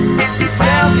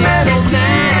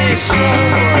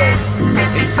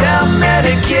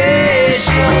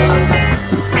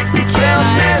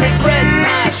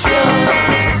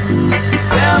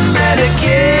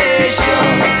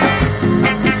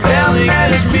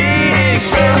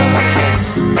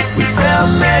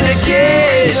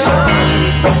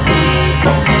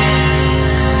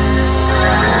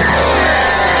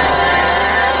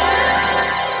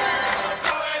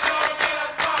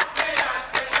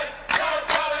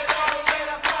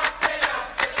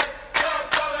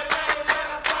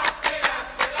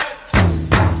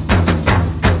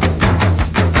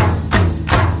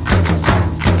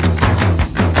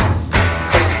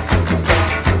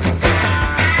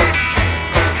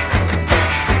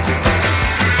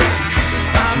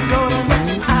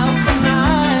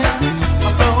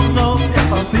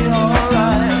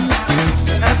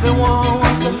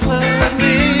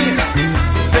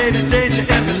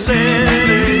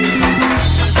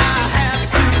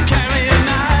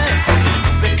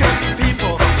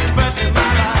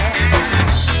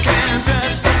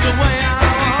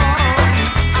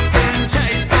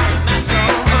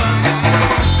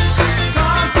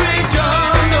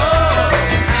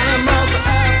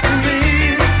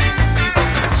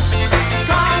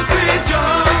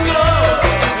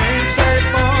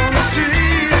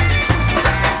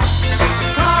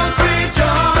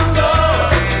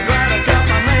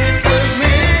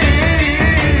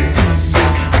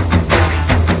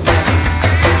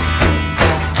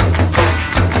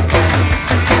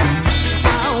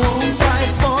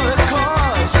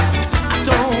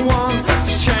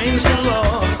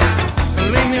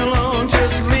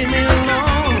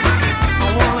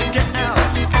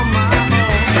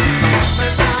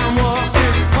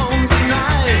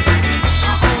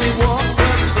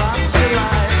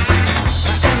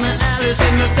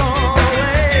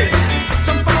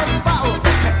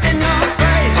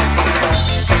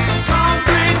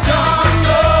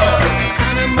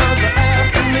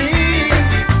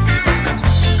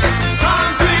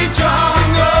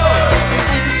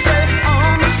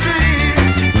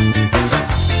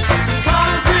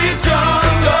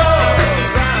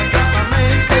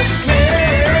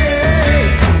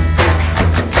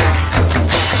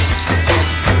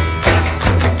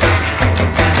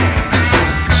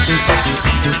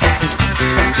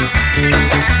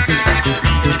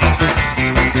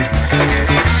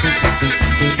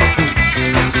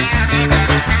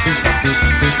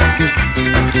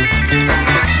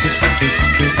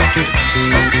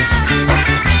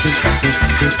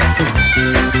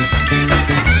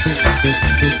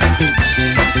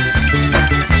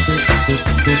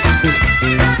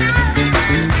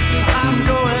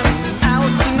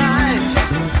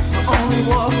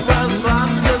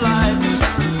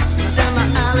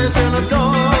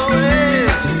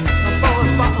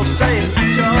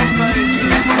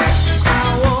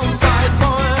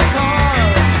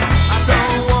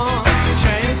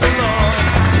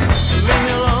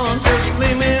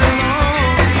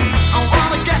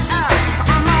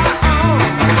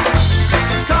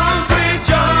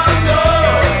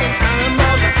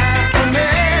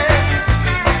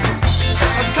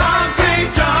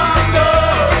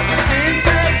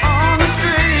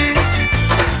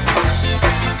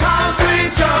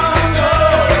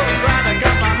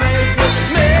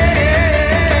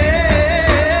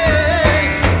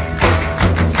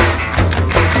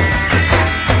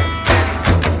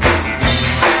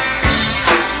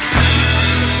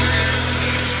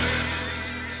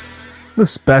 The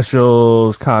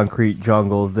Specials, Concrete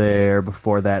Jungle there.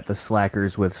 Before that, the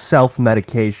Slackers with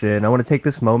Self-Medication. I want to take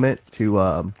this moment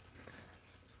to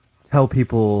tell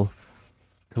people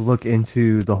to look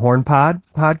into the Horn Pod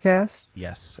podcast.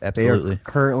 Yes, They absolutely. are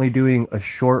currently doing a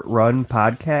short-run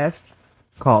podcast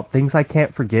called Things I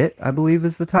Can't Forget, I believe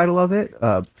is the title of it.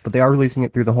 But they are releasing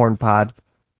it through the Horn Pod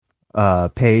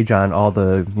page on all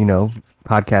the,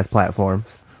 podcast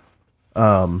platforms.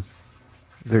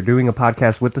 They're doing a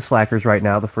podcast with the Slackers right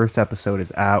now. The first episode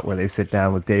is out where they sit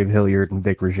down with Dave Hilliard and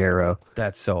Vic Ruggiero.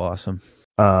 That's so awesome.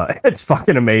 It's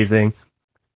fucking amazing.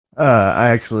 I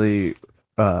actually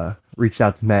reached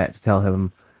out to Matt to tell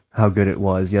him how good it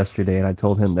was yesterday, and I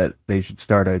told him that they should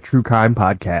start a true crime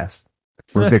podcast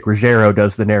where Vic Ruggiero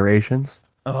does the narrations.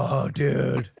 Oh,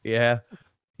 dude. Yeah.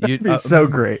 It'd be so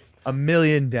great. 1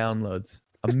 million downloads.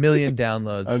 1 million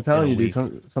downloads. I'm telling you, in a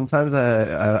dude. week. Sometimes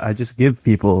I just give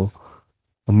people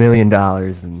 $1 million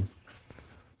and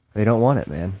they don't want it,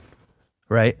 man.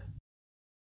 Right?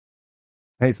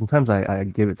 Hey, sometimes I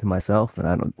give it to myself and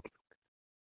I don't.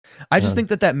 I just think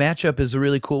that matchup is a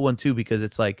really cool one too, because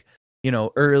it's like,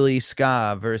 early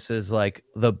ska versus like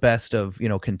the best of,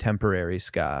 contemporary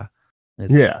ska.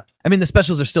 Yeah. I mean, the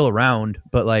Specials are still around,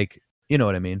 but like, you know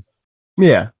what I mean?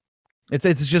 Yeah.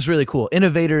 It's just really cool.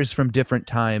 Innovators from different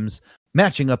times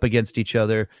matching up against each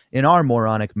other in our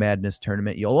Moronic Madness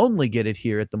tournament. You'll only get it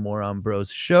here at the Moron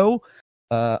Bros show.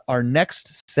 Our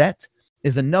next set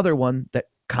is another one that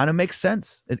kind of makes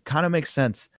sense. It kind of makes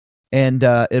sense. And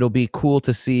it'll be cool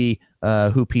to see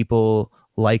who people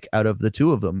like out of the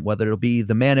two of them, whether it'll be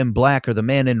the Man in Black or the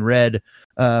Man in Red.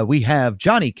 We have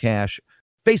Johnny Cash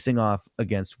facing off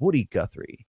against Woody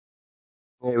Guthrie.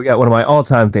 Yeah, we got one of my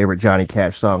all-time favorite Johnny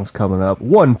Cash songs coming up,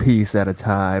 One Piece at a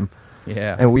Time.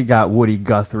 Yeah. And we got Woody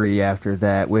Guthrie after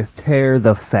that with Tear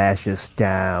the Fascist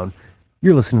Down.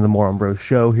 You're listening to the Moron Bros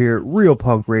show here at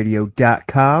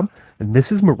realpunkradio.com, and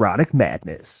this is Moronic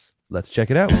Madness. Let's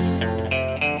check it out.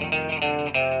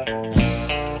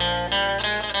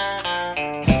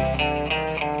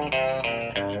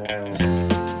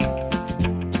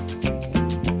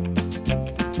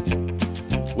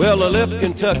 Well, I left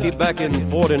Kentucky back in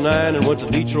 49 and went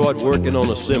to Detroit working on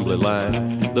assembly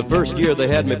line. The first year they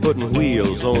had me putting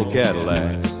wheels on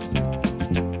Cadillacs.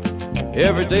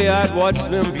 Every day I'd watch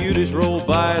them beauties roll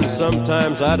by, and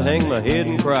sometimes I'd hang my head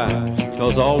and cry,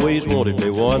 'cause I always wanted me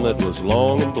one that was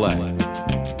long and black.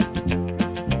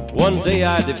 One day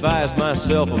I devised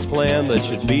myself a plan that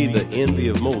should be the envy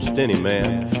of most any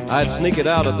man. I'd sneak it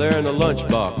out of there in a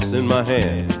lunchbox in my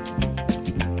hand.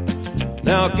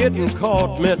 Now getting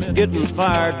caught meant getting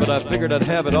fired, but I figured I'd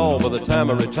have it all by the time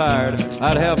I retired.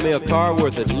 I'd have me a car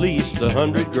worth at least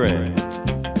 $100,000.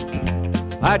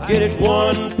 I'd get it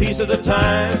one piece at a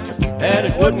time, and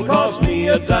it wouldn't cost me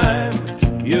a dime.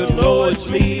 You'll know it's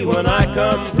me when I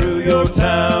come through your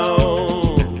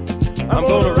town. I'm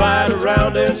gonna ride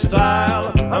around in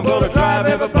style, I'm gonna drive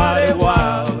everybody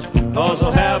wild, 'cause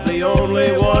I'll have the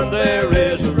only one there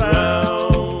is around.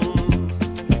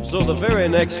 So the very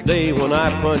next day when I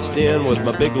punched in with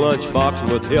my big lunchbox and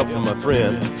with help from my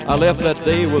friend, I left that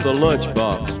day with a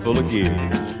lunchbox full of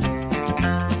gears.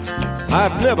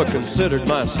 I've never considered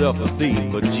myself a thief,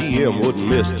 but GM wouldn't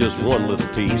miss just one little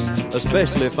piece,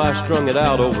 especially if I strung it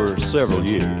out over several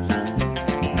years.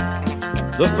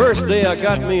 The first day I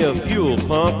got me a fuel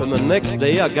pump, and the next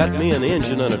day I got me an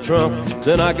engine and a trunk,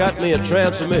 then I got me a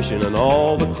transmission and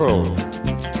all the chrome.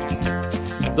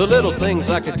 The little things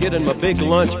I could get in my big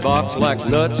lunchbox, like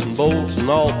nuts and bolts and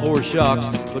all four shocks,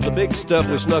 but the big stuff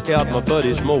we snuck out my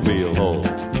buddy's mobile home.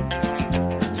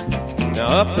 Now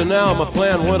up to now my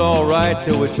plan went all right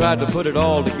till we tried to put it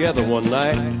all together one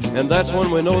night, and that's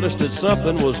when we noticed that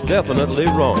something was definitely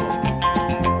wrong.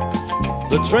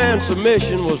 The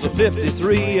transmission was a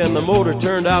 53 and the motor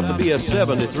turned out to be a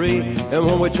 73, and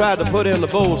when we tried to put in the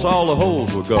bolts all the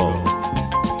holes were gone.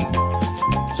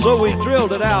 So we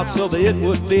drilled it out so that it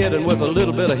would fit, and with a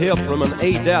little bit of help from an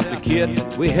adapter kit,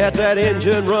 we had that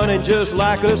engine running just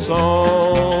like a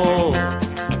song.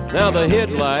 Now the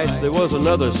headlights, there was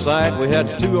another sight. We had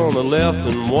two on the left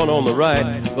and one on the right,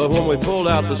 but when we pulled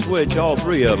out the switch, all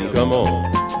three of them come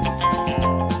on.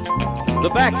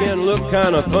 The back end looked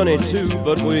kind of funny too,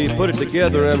 but we put it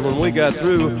together, and when we got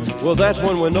through, well, that's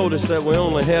when we noticed that we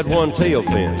only had one tail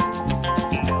fin.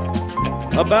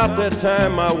 About that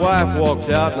time, my wife walked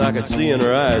out, and I could see in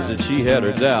her eyes that she had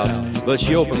her doubts, but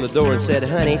she opened the door and said,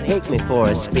 "Honey, take me for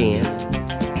a spin."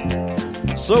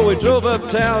 So we drove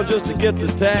uptown just to get the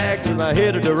tags, and I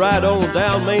headed to ride on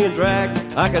down Main Drag.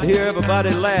 I could hear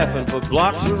everybody laughing for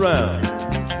blocks around.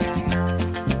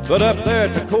 But up there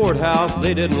at the courthouse,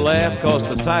 they didn't laugh, 'cause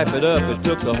to type it up, it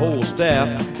took the whole staff.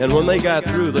 And when they got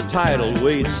through, the title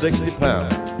weighed 60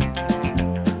 pounds.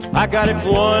 I got it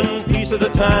one piece at a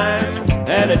time,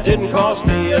 and it didn't cost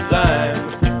me a dime.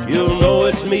 You'll know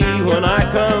it's me when I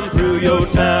come through your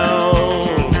town.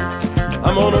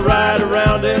 I'm gonna ride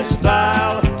around in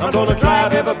style, I'm gonna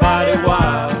drive everybody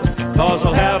wild, 'cause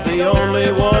I'll have the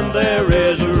only one there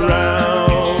is around.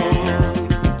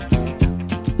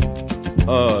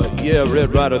 Yeah,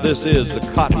 Red Rider, this is the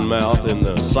Cottonmouth in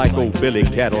the Psycho Billy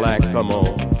Cadillac, come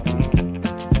on.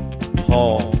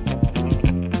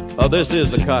 This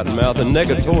is the Cottonmouth, and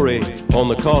negatory on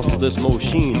the cost of this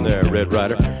machine there, Red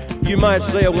Rider. You might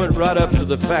say I went right up to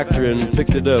the factory and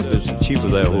picked it up. It's cheaper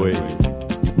that way.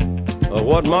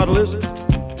 What model is it?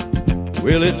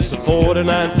 Well, it's a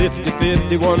 49, 50,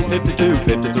 51, 52,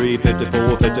 53,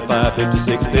 54, 55,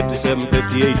 56, 57,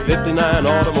 58, 59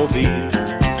 automobile.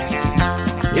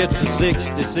 It's a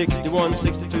 60, 61,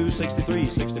 62, 63,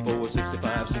 64,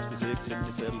 65, 66,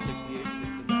 67, 68,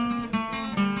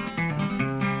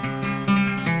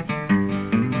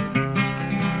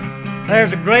 69.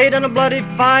 There's a great and a bloody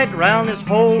fight round this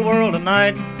whole world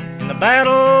tonight. In the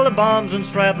battle, the bombs and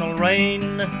shrapnel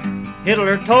rain.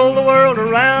 Hitler told the world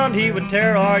around he would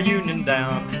tear our union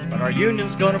down, but our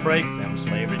union's gonna break them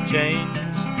slavery chains.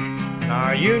 And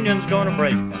our union's gonna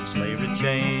break them slavery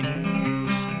chains.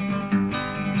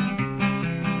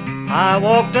 I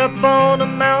walked up on a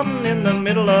mountain in the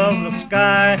middle of the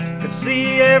sky, could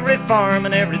see every farm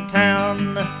and every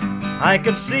town. I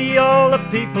could see all the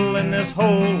people in this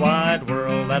whole wide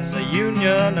world. That's a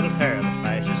union that'll tear the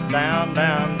fascists down,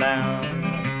 down, down.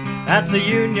 That's a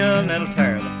union that'll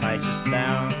tear the fascists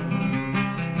down.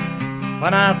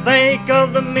 When I think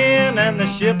of the men and the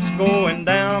ships going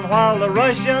down while the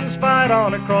Russians fight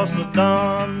on across the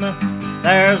Don,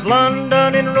 there's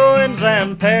London in ruins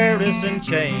and Paris in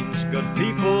chains. Good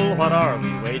people, what are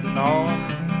we waiting on?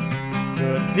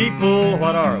 Good people,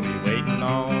 what are we waiting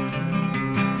on?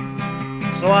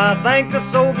 So I thank the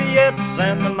Soviets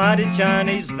and the mighty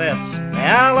Chinese vets, the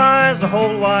Allies, the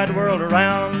whole wide world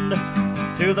around.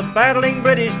 To the battling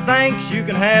British, thanks, you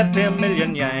can have 10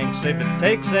 million Yanks if it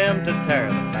takes them to tear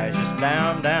the fascists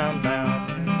down, down, down.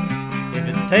 If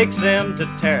it takes them to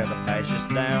tear the fascists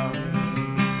down.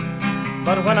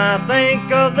 But when I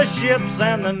think of the ships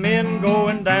and the men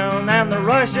going down and the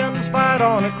Russians fight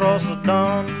on across the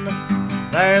Don,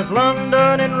 there's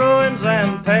London in ruins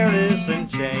and Paris in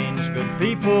chains. Good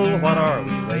people, what are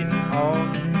we waiting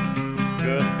on?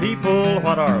 Good people,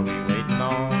 what are we waiting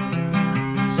on?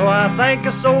 So I thank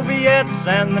the Soviets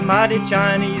and the mighty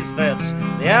Chinese vets,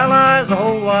 the Allies, the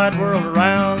whole wide world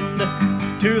around.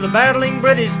 To the battling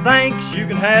British, thanks, you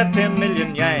can have 10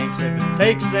 million Yanks if it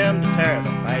takes them to tear the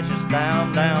fascists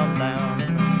down, down, down.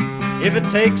 If it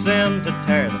takes them to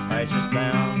tear the fascists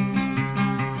down.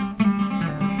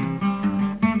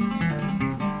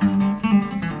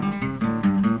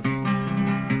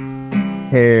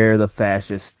 Tear the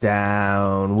fascists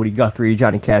down. Woody Guthrie,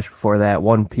 Johnny Cash before that,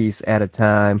 One Piece at a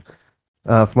Time.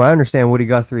 From what I understand, Woody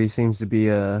Guthrie seems to be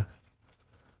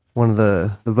one of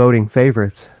the voting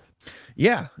favorites.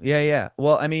 Yeah.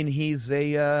 Well, I mean, he's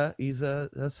a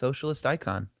socialist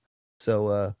icon,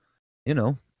 so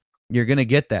you're gonna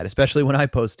get that, especially when I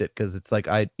post it, because it's like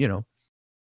I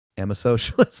am a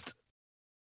socialist.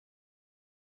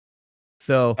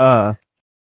 So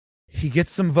he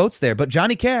gets some votes there. But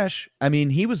Johnny Cash, I mean,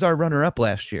 he was our runner-up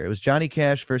last year. It was Johnny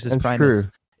Cash versus That's Primus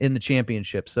true. in the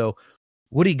championship. So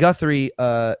Woody Guthrie,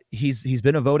 he's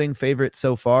been a voting favorite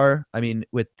so far. I mean,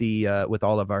 with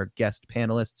all of our guest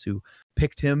panelists who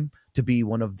picked him to be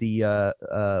one of the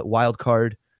wild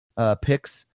card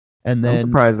picks. And then I'm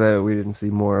surprised that we didn't see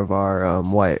more of our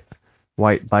white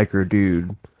biker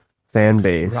dude fan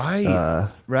base.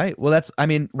 Right. Well, that's, I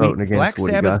mean, Black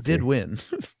Woody Sabbath Guthrie. did win,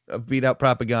 beat out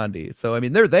Propagandhi. So, I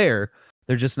mean, they're there.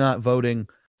 They're just not voting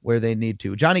where they need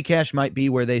to. Johnny Cash might be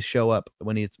where they show up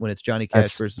when it's Johnny Cash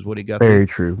That's versus Woody Guthrie. Very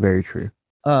true. Very true.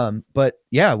 But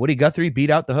yeah, Woody Guthrie beat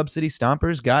out the Hub City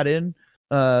Stompers, got in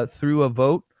through a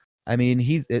vote. I mean,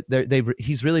 he's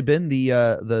really been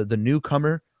the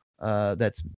newcomer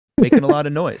that's making a lot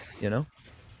of noise,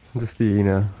 Just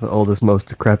the oldest, most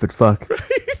decrepit fuck.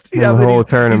 Yeah, the but whole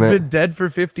tournament. He's been dead for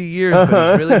 50 years,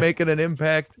 but he's really making an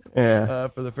impact Yeah.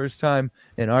 for the first time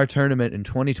in our tournament in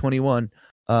 2021.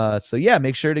 So yeah,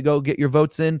 make sure to go get your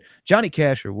votes in. Johnny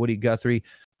Cash or Woody Guthrie.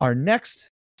 Our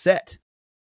next set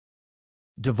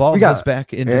devolves us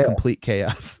back into complete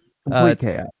chaos. Complete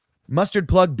chaos. Mustard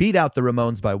Plug beat out the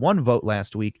Ramones by 1 vote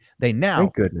last week. They now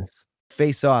Thank goodness.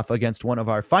 face off against one of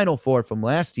our final 4 from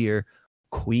last year,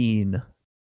 Queen.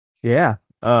 Yeah.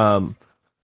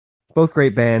 Both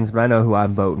great bands, but I know who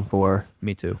I'm voting for.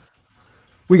 Me too.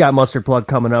 We got Mustard Plug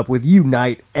coming up with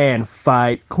Unite and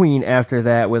Fight. Queen after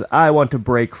that with I Want to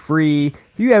Break Free.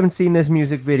 If you haven't seen this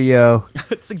music video,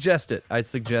 I'd suggest it.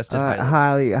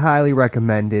 highly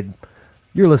recommended.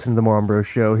 You're listening to the Moron Bros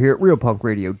Show here at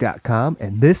realpunkradio.com,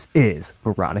 and this is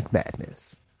Moronic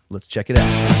Madness. Let's check it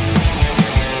out.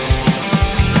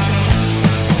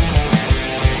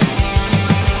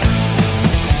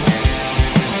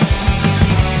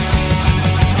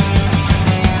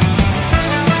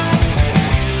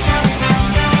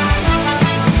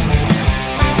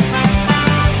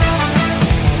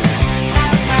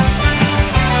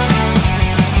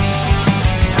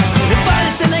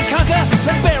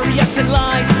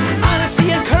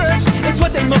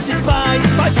 Most despise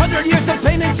 500 years of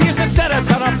pain and tears have set us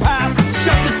on our path.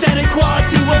 Justice and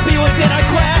equality will be within our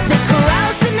grasp. They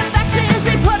corral us in the factions,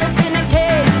 they put us in a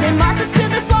cage. They march us to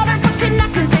the slaughter but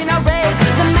cannot contain our rage.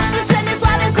 The message then is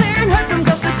loud and clear and heard from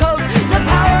coast to coast. The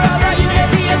power of our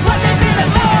unity is what they fear the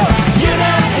most.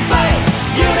 Unite and fight,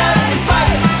 unite and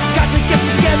fight. Got to get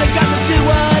together, got to do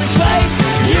what is right.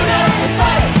 Unite and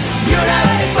fight,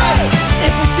 unite and fight.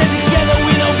 If we stand together,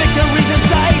 we know victory's in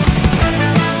sight.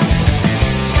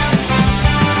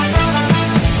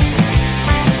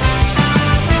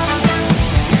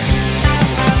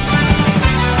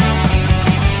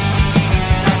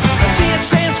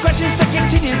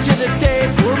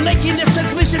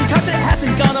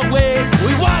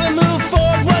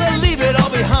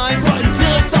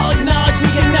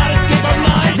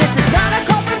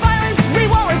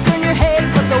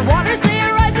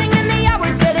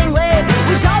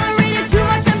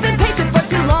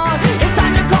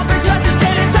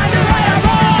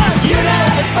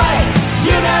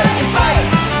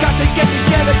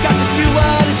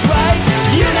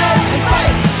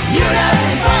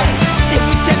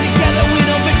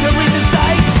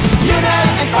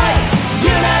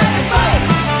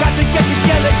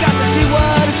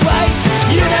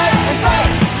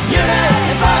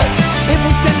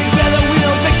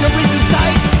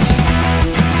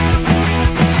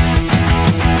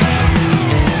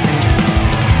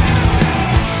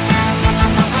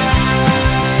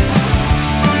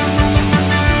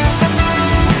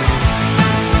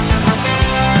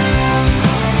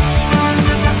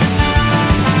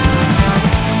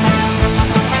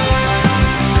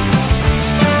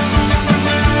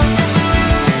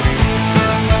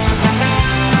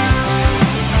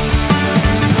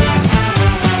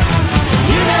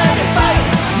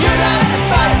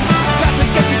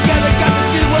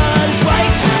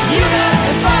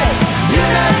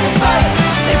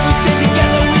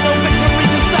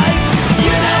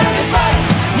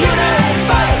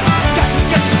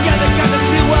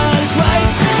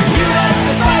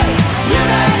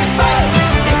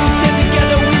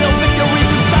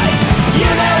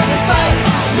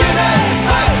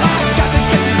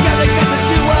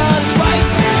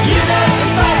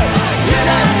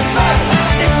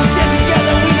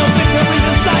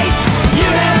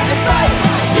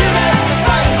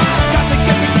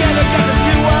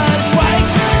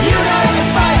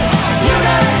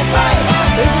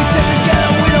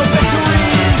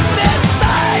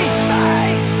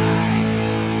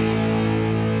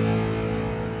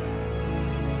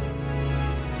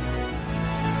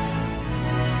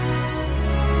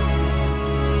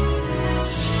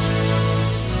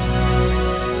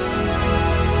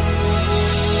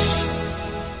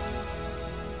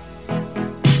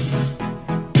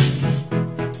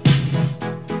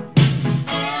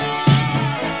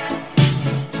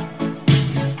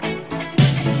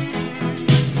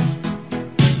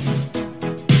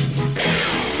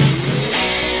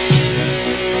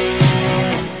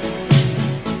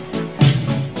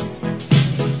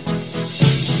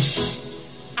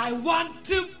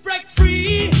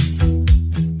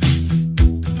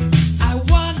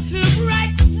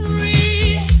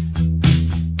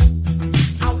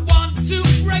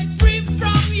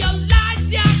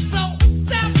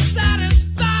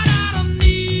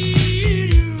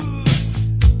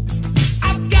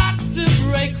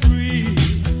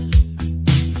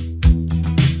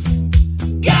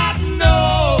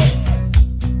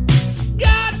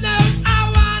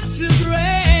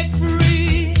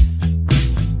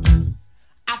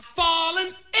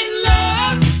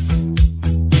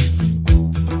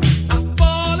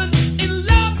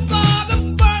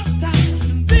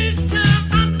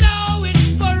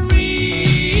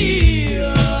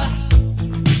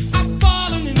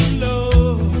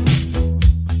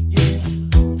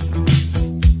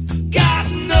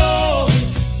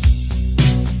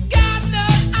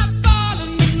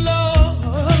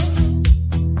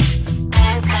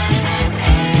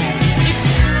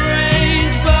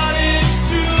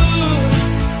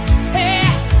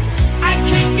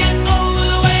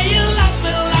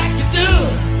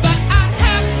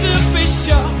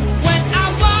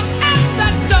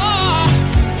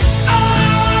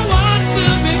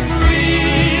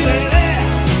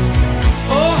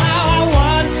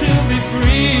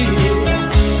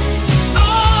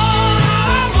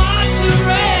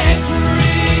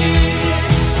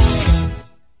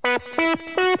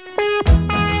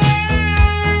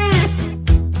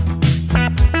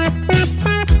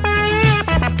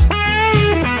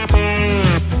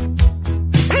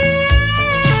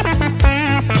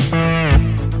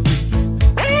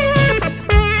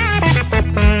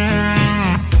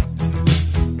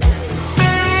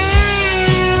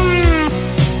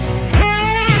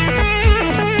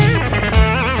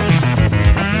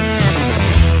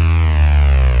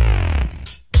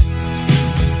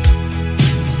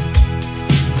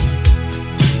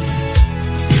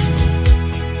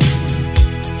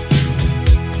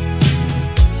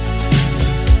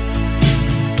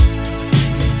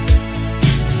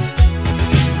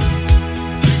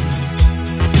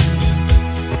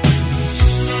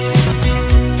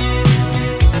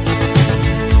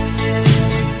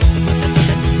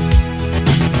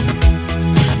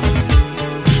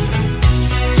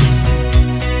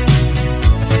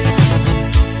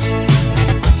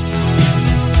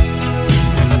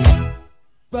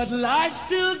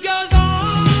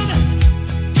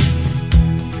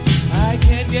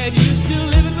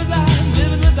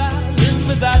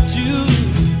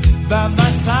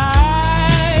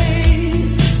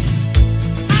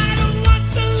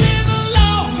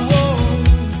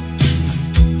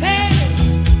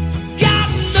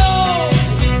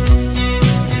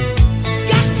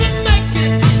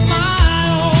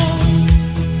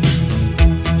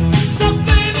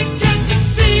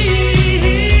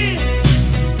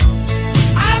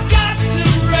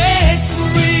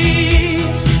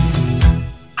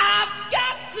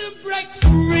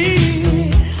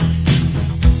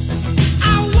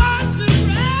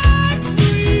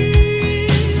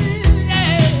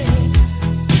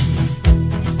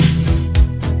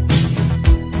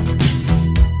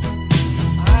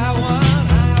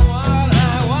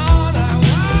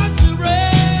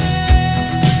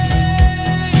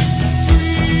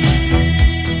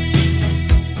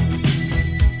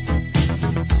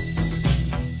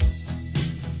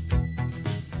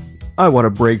 I Want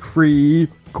to Break Free,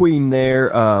 Queen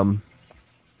there.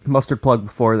 Mustard Plug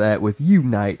before that with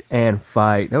Unite and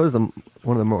Fight. That was one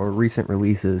of the more recent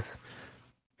releases.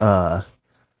 I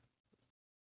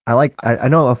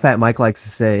know Fat Mike likes to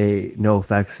say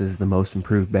NoFX is the most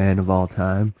improved band of all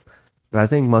time, but I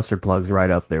think Mustard Plug's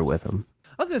right up there with them.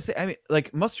 I was gonna say, I mean,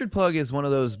 like Mustard Plug is one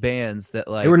of those bands that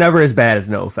like They were never as bad as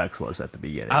NoFX was at the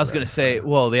beginning. I was gonna say,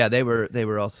 well, yeah, they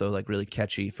were also like really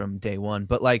catchy from day one,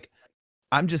 but like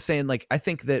I'm just saying, like I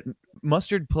think that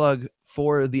Mustard Plug,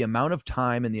 for the amount of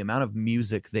time and the amount of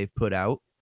music they've put out,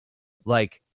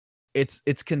 like it's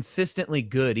consistently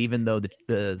good, even though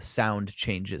the sound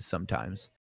changes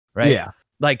sometimes, right? Yeah.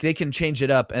 Like they can change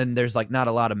it up, and there's like not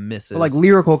a lot of misses. Like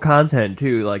lyrical content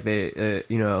too. Like they,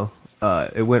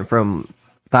 it went from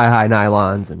Thigh High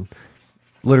Nylons and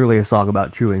literally a song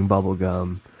about chewing bubble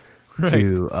gum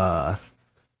to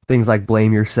things like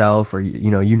Blame Yourself or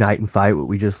Unite and Fight, what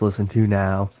we just listened to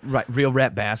now. Right, Real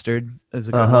Rat Bastard is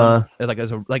a good one.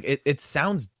 It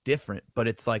sounds different, but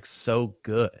it's like so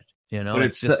good. But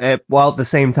it's just while at the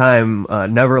same time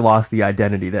never lost the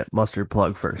identity that Mustard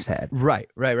Plug first had. Right.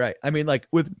 I mean, like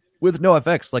with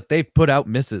NoFX, like they've put out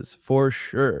misses for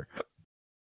sure.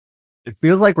 It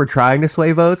feels like we're trying to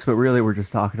sway votes, but really we're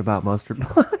just talking about Mustard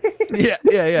Plug.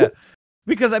 Yeah.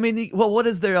 Because I mean, well, what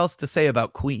is there else to say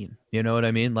about Queen? You know what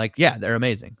I mean? Like, yeah, they're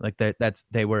amazing. Like they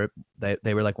were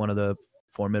like one of the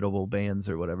formidable bands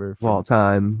or whatever of all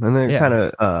time, and they're kind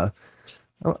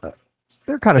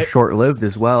of short-lived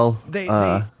as well,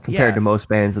 compared to most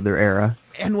bands of their era.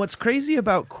 And what's crazy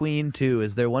about Queen too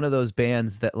is they're one of those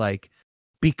bands that like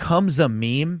becomes a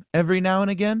meme every now and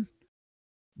again.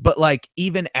 But like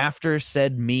even after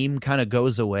said meme kind of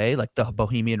goes away, like the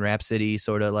Bohemian Rhapsody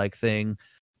sort of like thing,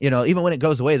 even when it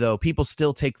goes away though, people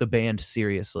still take the band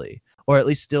seriously, or at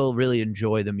least still really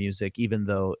enjoy the music, even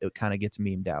though it kind of gets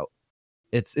memed out.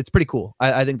 It's pretty cool.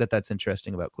 I think that's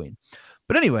interesting about Queen.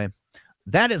 But anyway,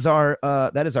 that is our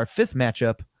fifth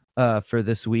matchup for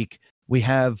this week. We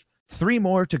have 3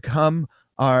 more to come.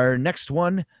 Our next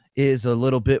one is a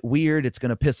little bit weird. It's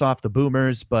going to piss off the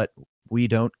boomers, but we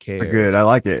don't care. Good. I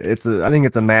like it. I think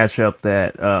it's a matchup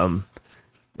that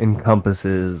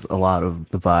encompasses a lot of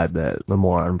the vibe that the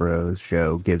Moron Bros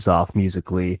show gives off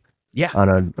musically. Yeah. On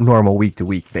a normal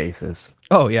week-to-week basis.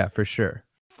 Oh yeah, for sure.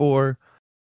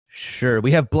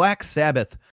 We have Black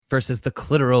Sabbath versus the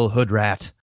Clitoral Hood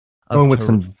Rat. Going with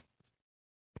some...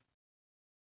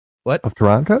 What? Of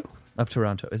Toronto? Of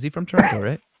Toronto. Is he from Toronto,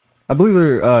 right? I believe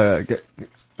they're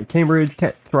Cambridge,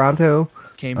 Toronto.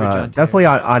 Cambridge, Ontario. Definitely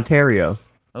Ontario.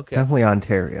 Okay. Definitely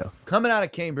Ontario. Coming out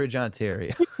of Cambridge,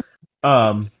 Ontario.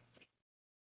 I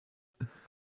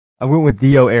went with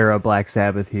Dio era Black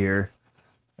Sabbath here.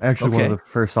 Actually, one of the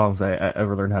first songs I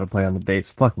ever learned how to play on the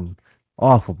bass. Fucking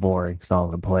awful boring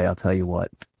song to play, I'll tell you what.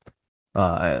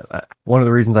 One of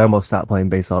the reasons I almost stopped playing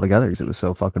bass altogether is it was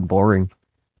so fucking boring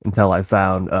until I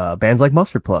found bands like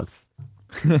Mustard Plug.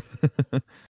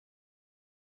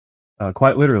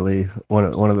 Quite literally, one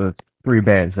of the 3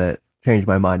 bands that changed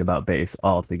my mind about bass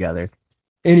altogether.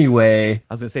 Anyway,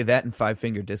 I was gonna say that and 5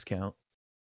 Finger Discount.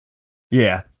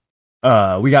 Yeah,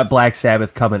 we got Black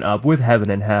Sabbath coming up with Heaven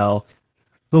and Hell.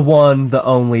 The one, the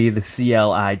only, the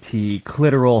CLIT,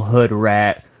 Clitoral Hood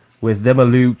Rat with them a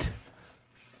loot.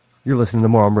 You're listening to the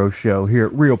Moron Bros Show here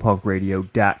at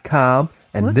realpunkradio.com,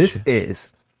 and this is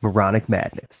Moronic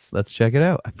Madness. Let's check it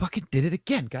out. I fucking did it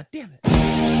again. God damn it.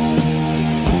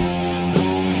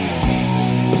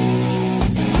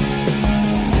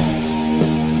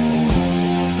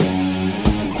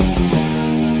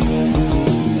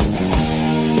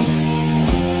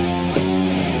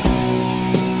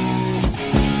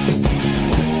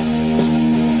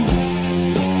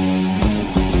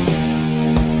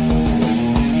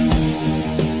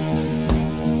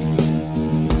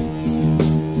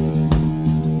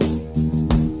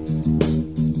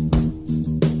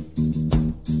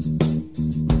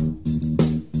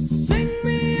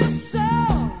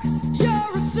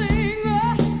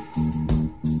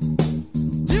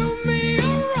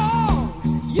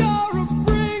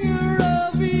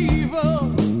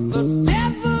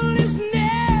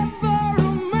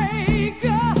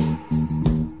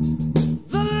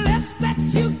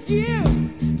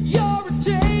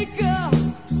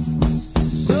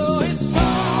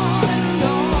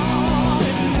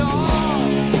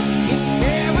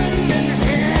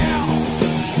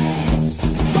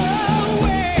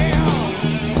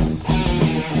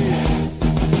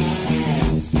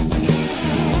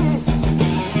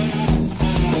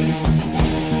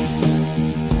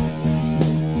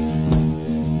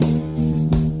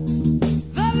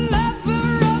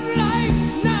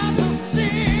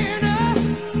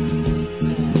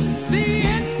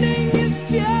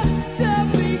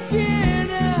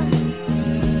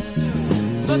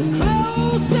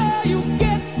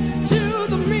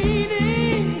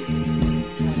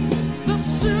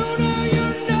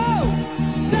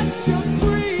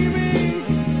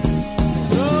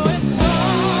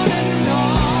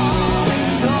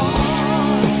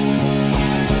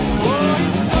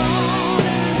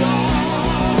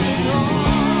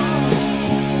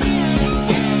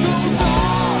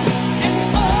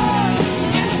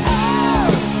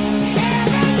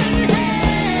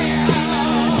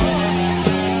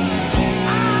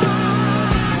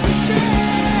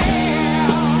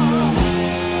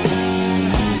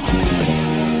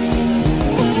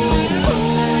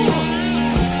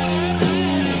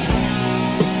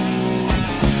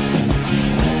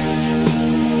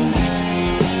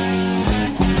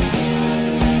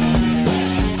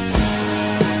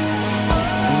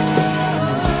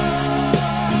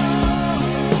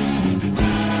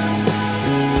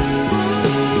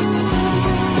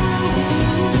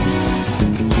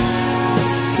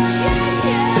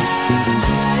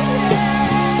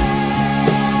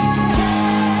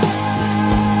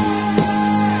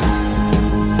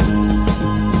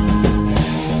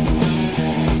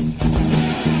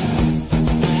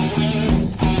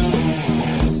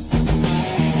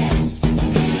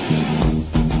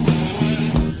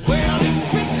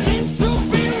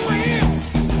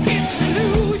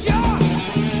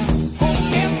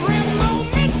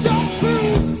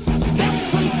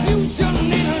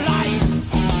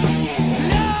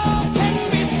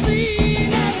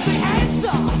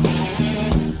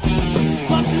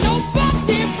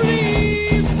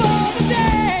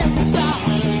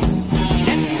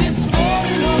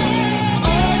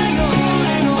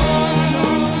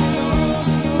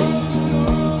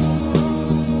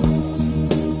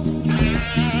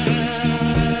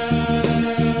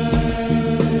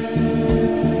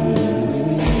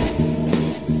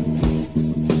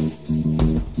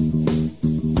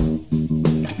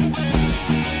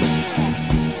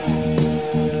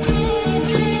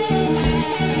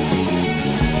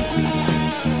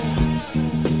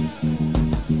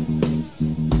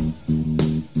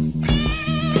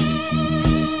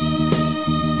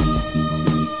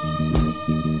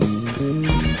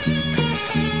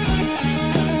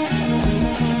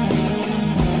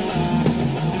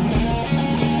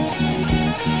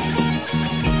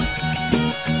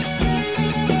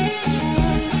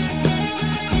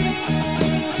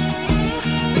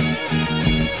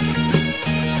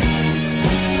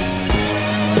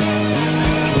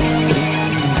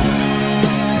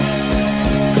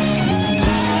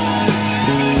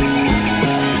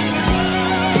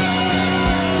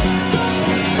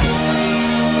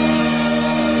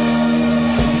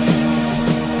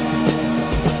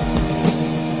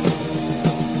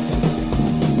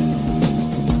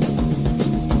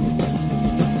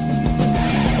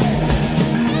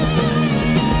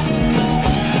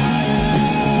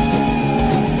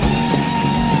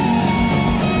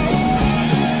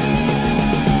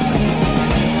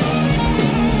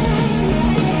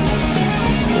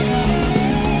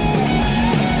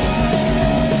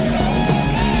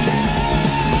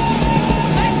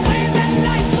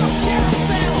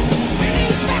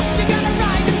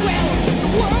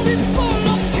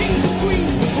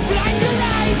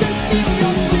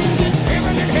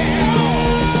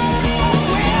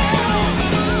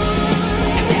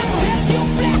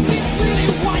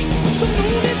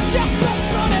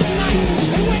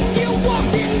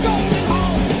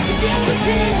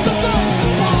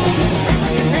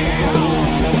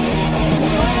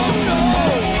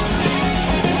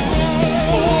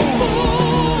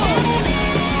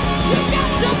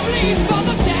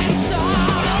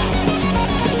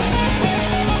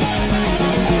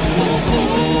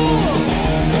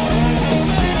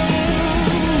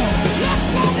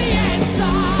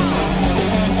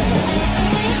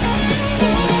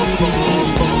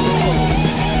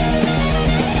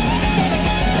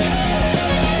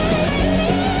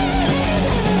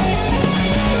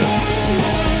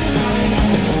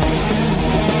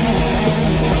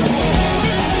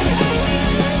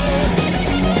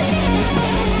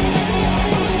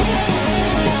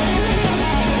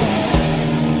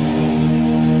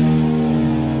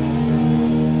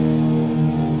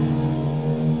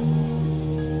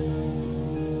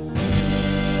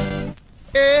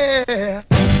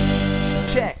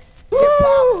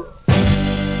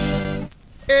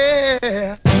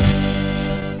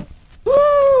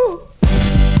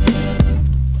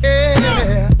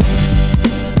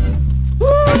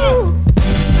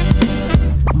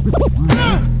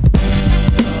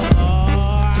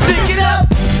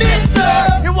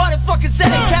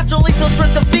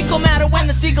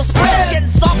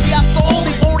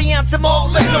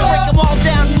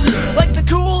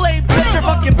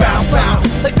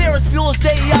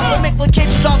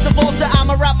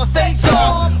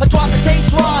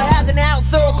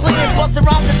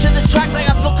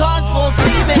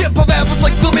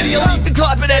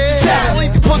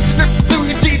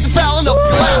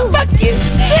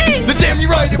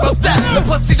 The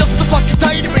pussy just so fucking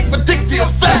tight to make my dick feel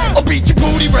fat. I'll beat your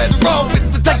booty red and wrong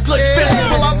with the tight clutch fist.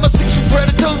 Well, I'm a sexual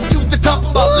predator, you the top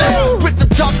of my list. With the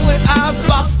chocolate eyes,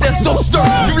 my stare so stern.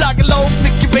 You like a long,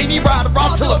 thick, you veiny, ride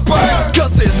around till it burns.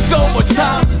 Cause it's so much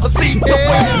time I seem to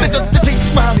waste it just to taste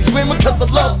smiley women. Cause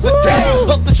I love the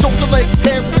taste of the shoulder length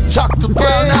hair with chocolate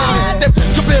brown eyes. Them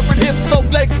jabberwock hips, so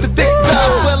legs and thick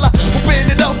thighs. Well, I open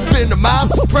it up into my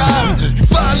surprise. You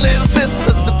find little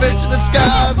sisters, the bitch in the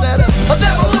skies. And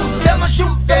them a loot, them a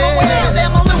shoot, them a wear.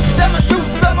 Them a loot, them a shoot,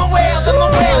 them a wear. Them a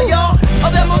wear, y'all.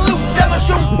 Them a loot, them a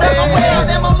shoot, them a wear.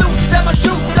 Them a loot, them a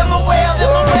shoot, them a wear.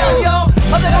 Them a wear, y'all.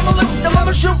 Them a loot, them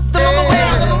a shoot, them a wear.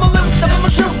 Them a loot, them a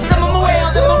shoot, them a wear.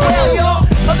 Them a wear, y'all.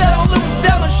 Them a loot,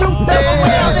 them a shoot, them a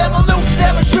wear. Them a loot,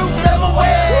 them a shoot, them a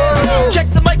wear. Check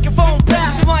the microphone,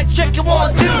 pass the mic, check it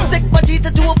 1, 2. Stick my teeth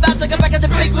into a mouth like I'm back at the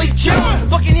big league chew.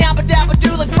 Fucking yabba dabba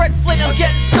do like Fred Flynn, I'm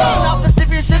getting stoned off the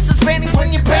your sister's panties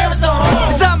when your parents are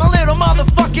home. Cause I'm a little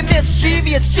motherfucking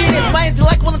mischievous genius. My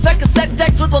intellect will infect cassette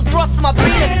decks with one thrust of my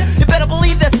penis. You better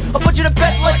believe this, I'll put you to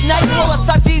bed like NyQuil. A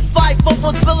sci-fi, full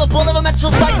spillable, never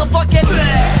mental cycle. Fucking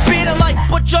beating like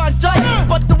Butch on tight.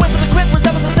 But the whip of the quip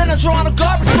resembles a senator on a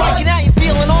garbage strike. And now you're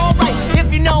feeling alright if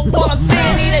you know what I'm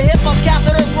saying. Need a hip-hop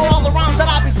catheter for all the rhymes that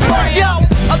I be spraying. Yo,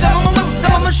 them I'm a loot,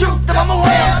 them I'm a shoot, them I'm a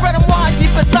whale. Spread them wide,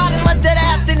 deep inside and let that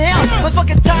ass inhale. With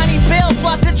fucking tiny pale,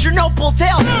 plus it's your noble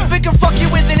tail. Figure fuck you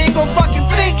with an Ingram fucking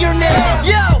fingernail.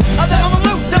 Yo, them I'm a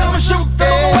loot, them I'm a shoot, them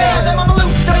I'm a whale. Them I'm a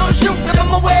loot, them I'm a shoot, them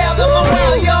I'm a whale. Them I'm a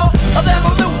whale, yo. Them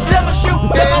a loot, them a shoot,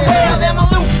 them a whale. Them a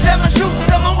loot, them a shoot,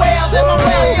 them a whale. Them a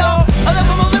whale, yo.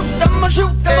 Them I'm a loot, them I'm a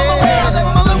shoot, them I'm a whale. Them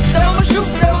I'm a loot, them I'm a shoot,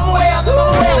 them I'm a whale. Them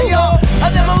I'm a whale, yo.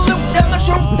 Them a loot, them a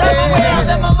shoot, them a whale.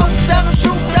 Them a loot, them a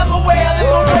shoot, them a whale.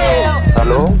 Them a whale.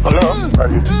 Hello?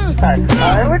 Hi.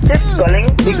 I was just calling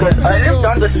because I live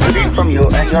down the street from you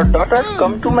and your daughter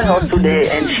come to my house today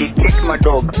and she kicked my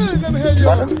dog.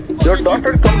 Your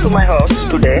daughter come to my house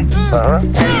today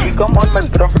and she come on my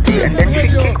property and then she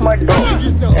kicked my dog.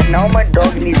 And now my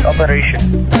dog needs operation.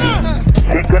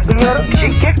 She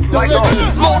kicked my dog.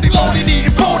 Lordy,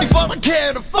 needed 40, but I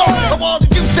can't afford. I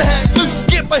wanted used to hang loose,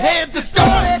 get my hand to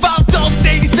start.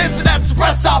 $5.80, but that's the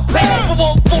price I pay for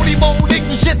 140 more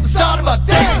English at the start of my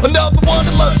day. Another one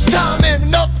at lunchtime and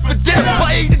another for dinner.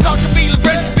 By 8 o'clock, I'm feeling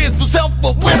ready to be myself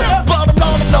a winner. But I'm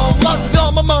not lost,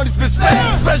 all my money's been spent.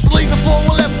 Especially the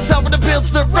 411 with the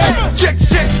bills that rent. Check,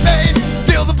 man,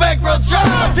 till the bank runs dry.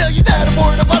 I tell you that I'm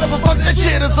worried about it, but fuck that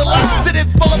shit is a lie. Sit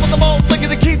it's full of the mall, look at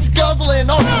the keys guzzling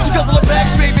on. So guzzle it back,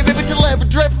 baby, till every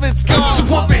drip it's gone. So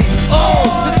put me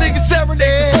on to sing a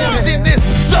serenade. It's in this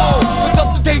song. What's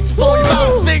up the taste for you about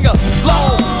to sing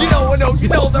along? You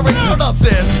know there ain't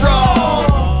nothing wrong.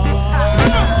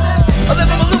 Them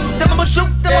I'm a loot, them I'm a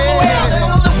shoot, them I'm a whale. Them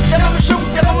I'm a loot, them I'm a shoot,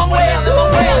 them I'm a whale. Them I'm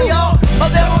a whale, yo.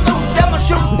 Them I'm a loot, them I'm a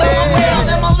shoot, them I'm a whale.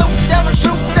 Them I'm a loot, them I'm a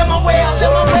shoot, them I'm a whale.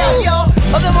 Them I'm a whale, yo.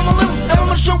 Them I'm a loot, them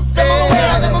I'm a shoot, them I'm a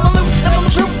whale. Them I'm a loot, them I'm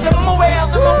a shoot, them I'm a whale.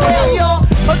 Them I'm a whale, yo.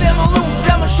 Them I'm a loot,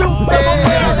 them I'm a shoot, them I'm a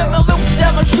whale. Them I'm a loot,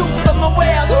 them I'm a shoot, them I'm a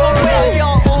whale. Them I'm a whale, yo.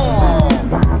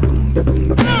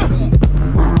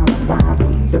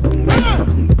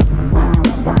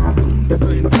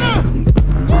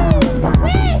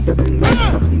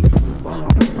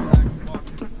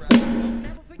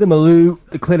 The Maloot,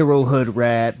 the Clitoral Hood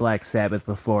Rat, Black Sabbath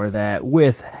before that,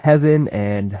 with Heaven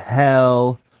and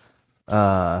Hell.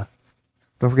 Don't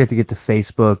forget to get to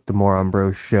Facebook, The Moron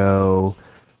Bros Show,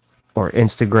 or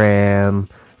Instagram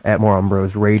at Moron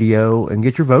Bros Radio, and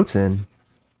get your votes in.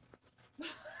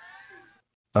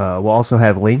 We'll also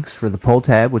have links for the poll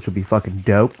tab, which will be fucking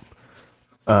dope.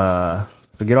 So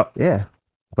get up,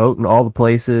 vote in all the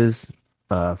places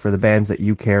for the bands that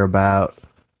you care about.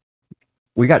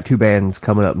 We got 2 bands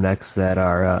coming up next that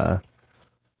are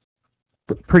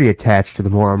pretty attached to the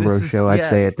Moron Bros Show, I'd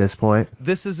say, at this point.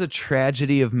 This is a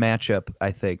tragedy of matchup,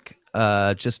 I think.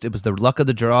 It was the luck of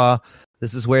the draw.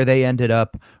 This is where they ended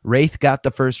up. Wraith got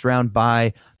the first round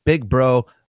bye. Big Bro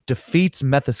defeats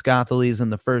Methyscathelles in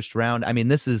the first round. I mean,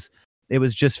 it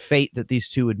was just fate that these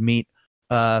two would meet.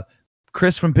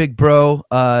 Chris from Big Bro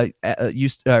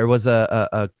was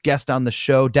a guest on the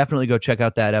show. Definitely go check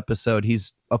out that episode.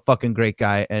 He's a fucking great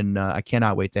guy, and I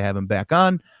cannot wait to have him back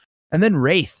on. And then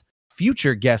Wraith,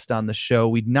 future guest on the show.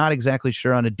 We're not exactly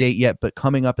sure on a date yet, but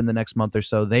coming up in the next month or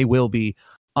so, they will be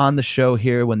on the show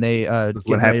here when they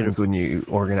what happens when you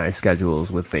organize schedules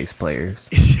with bass players.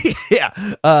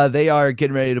 They are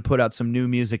getting ready to put out some new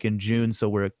music in June, so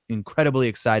we're incredibly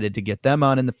excited to get them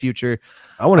on in the future.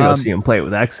 I want to go see them play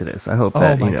with Exodus. I hope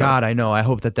that, God, I know. I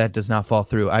hope that does not fall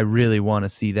through. I really want to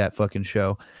see that fucking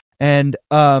show. And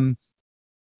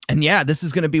And yeah, this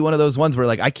is going to be one of those ones where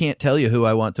like I can't tell you who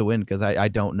I want to win because I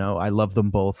don't know. I love them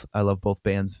both. I love both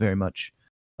bands very much,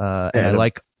 and I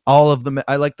like all of them.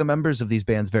 I like the members of these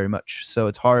bands very much, so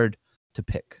it's hard to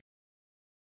pick.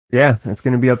 Yeah, it's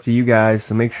going to be up to you guys,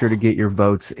 so make sure to get your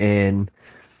votes in.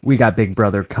 We got Big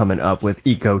Brother coming up with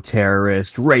Eco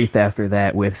Terrorist, Wraith after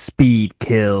that with Speed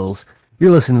Kills. You're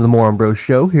listening to the Moron Bros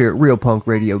Show here at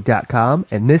RealPunkRadio.com,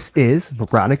 and this is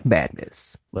Moronic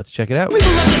Madness. Let's check it out. We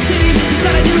love the city,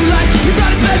 decided to right. We brought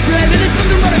his best friend, and his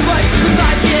comes to run his wife. For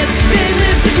 5 years, they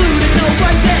lived secluded till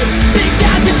one day. Big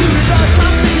gas and tutor, the top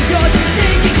city's yours, and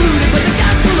they concluded. But the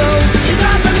gas below is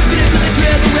Alzheimer's spirits, and they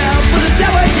trail around. For the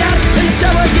sour gas, and the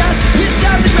sour gas hits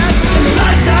down the grass. And the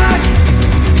livestock,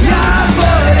 you're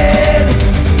boarded,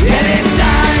 and it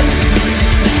died.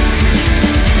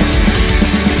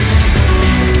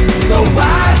 The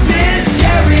wives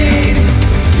miscarried,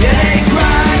 yeah, they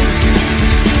cried.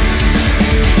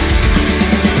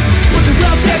 But the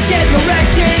girls kept getting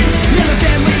erected, yeah, the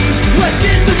family was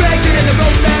misdirected, and they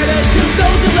wrote letters to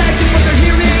those elected. What they're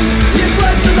hearing, it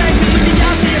was selected with the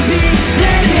LCMP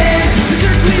hand in hand. The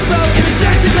search we broke and the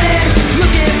search is land,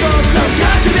 looking for some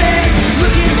contraband,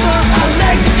 looking for a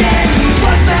leg to stand. He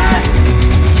was not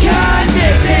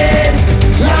convicted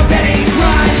of any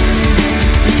crime,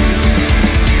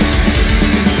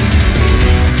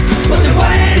 but they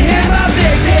wanted him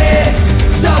evicted,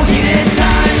 so he did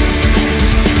time.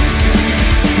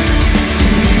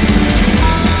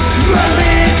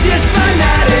 Religious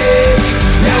fanatic,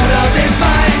 held up his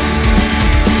mind.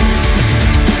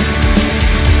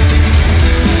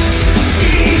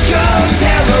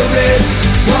 Eco-terrorist,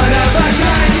 one of a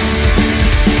kind.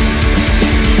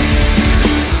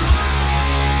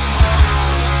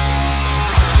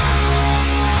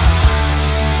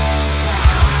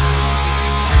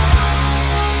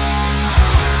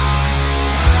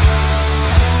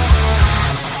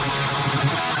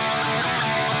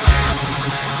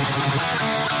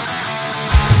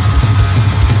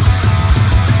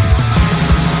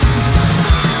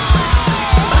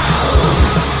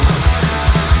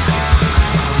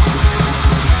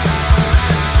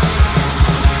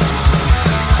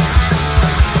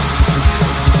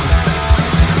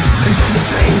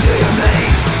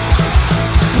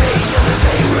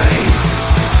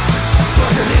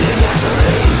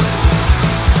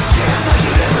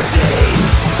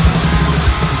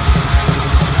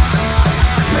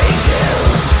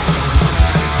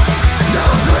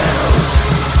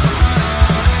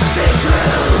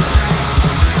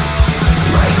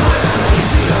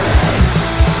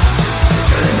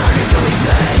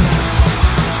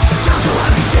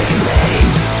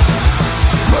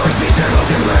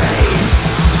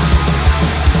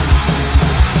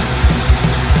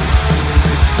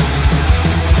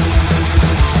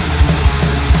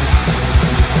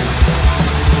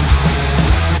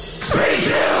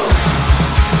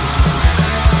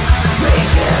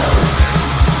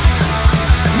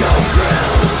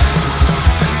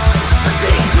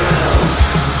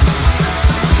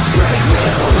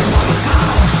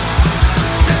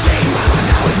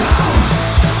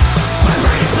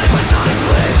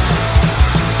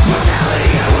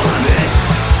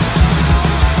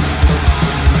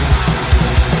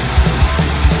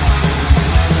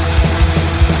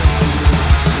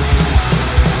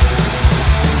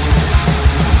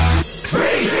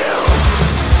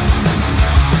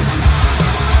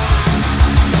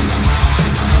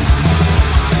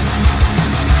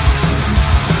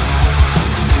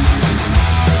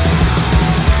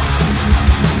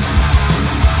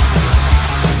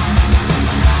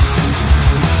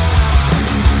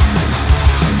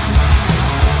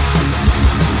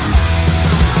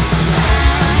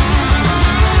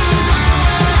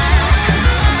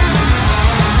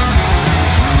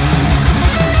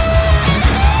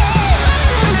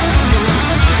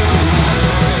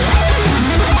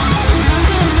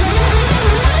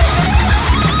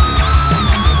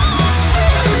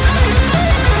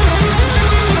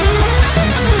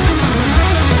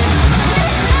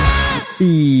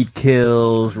 Speed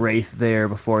Kills, Wraith there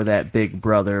before that, Big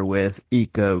Brother with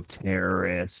Eco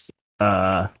Terrorist.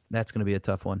 That's going to be a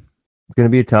tough one. It's going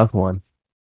to be a tough one.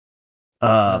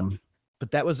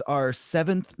 But that was our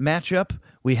 7th matchup.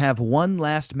 We have one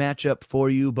last matchup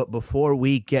for you, but before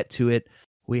we get to it,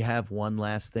 we have one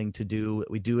last thing to do.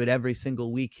 We do it every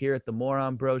single week here at the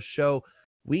Moron Bros Show.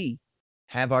 We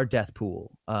have our death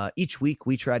pool. Each week,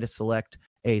 we try to select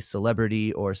a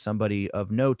celebrity or somebody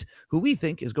of note who we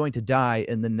think is going to die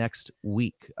in the next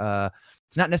week.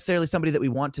 It's not necessarily somebody that we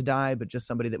want to die, but just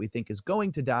somebody that we think is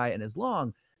going to die. And as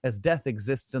long as death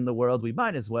exists in the world, we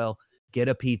might as well get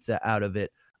a pizza out of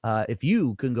it. If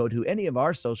you can go to any of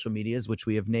our social medias, which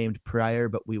we have named prior,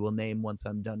 but we will name once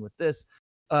I'm done with this,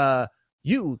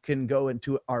 you can go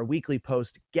into our weekly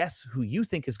post, guess who you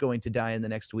think is going to die in the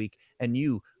next week, and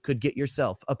you could get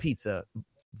yourself a pizza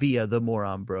via the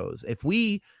Moron Bros. If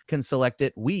we can select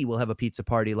it, we will have a pizza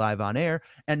party live on air,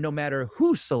 and no matter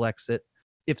who selects it,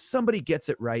 if somebody gets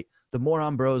it right, the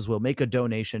Moron Bros will make a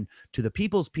donation to the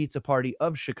People's Pizza Party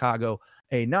of Chicago,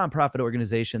 a nonprofit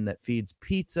organization that feeds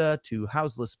pizza to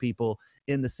houseless people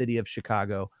in the city of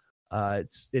Chicago.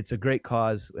 It's a great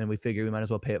cause, and we figure we might as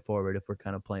well pay it forward if we're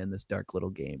kind of playing this dark little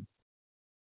game.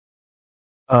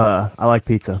 I like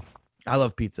pizza. I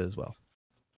love pizza as well.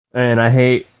 And I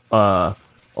hate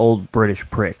old British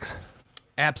pricks.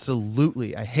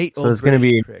 Absolutely. I hate So old it's going to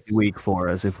British be pricks. a week for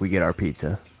us if we get our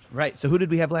pizza. Right. So who did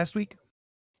we have last week?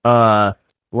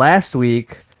 Last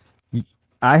week,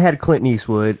 I had Clint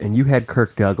Eastwood, and you had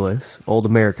Kirk Douglas, old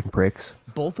American pricks.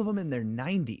 Both of them in their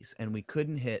 90s, and we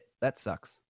couldn't hit. That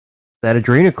sucks. That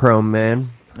adrenochrome, man.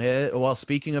 Well,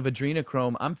 speaking of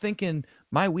adrenochrome, I'm thinking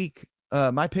my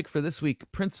pick for this week,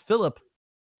 Prince Philip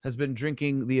has been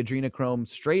drinking the adrenochrome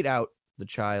straight out the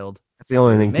child. That's the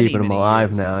only thing many, keeping him many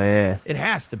alive years. now, yeah. It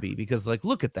has to be, because, like,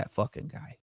 look at that fucking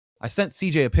guy. I sent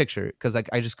CJ a picture because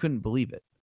I just couldn't believe it.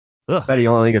 Ugh. I bet he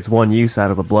only gets one use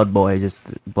out of a blood boy.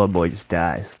 Blood boy just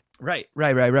dies. Right.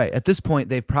 At this point,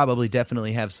 they've probably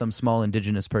definitely have some small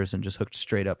indigenous person just hooked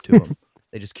straight up to him.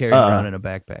 They just carry him around in a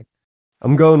backpack.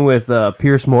 I'm going with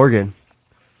Pierce Morgan.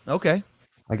 Okay.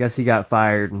 I guess he got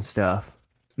fired and stuff.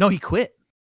 No, he quit.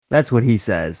 That's what he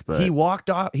says, but He walked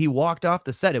off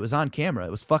the set. It was on camera.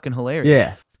 It was fucking hilarious.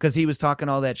 Yeah. Because he was talking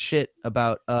all that shit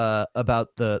about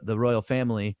the royal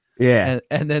family. Yeah.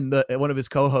 And then one of his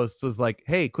co-hosts was like,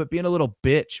 "Hey, quit being a little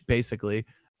bitch," basically.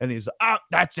 And he's like,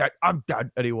 that's it, I'm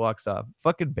done. And he walks off.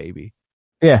 Fucking baby.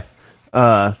 Yeah.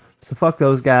 So fuck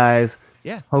those guys.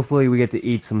 Yeah. Hopefully we get to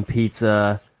eat some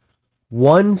pizza.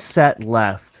 One set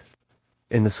left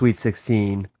in the Sweet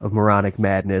 16 of Moronic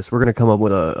Madness. We're gonna come up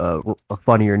with a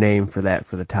funnier name for that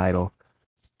for the title.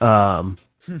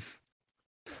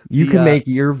 You can make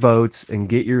your votes and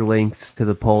get your links to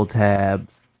the poll tab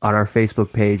on our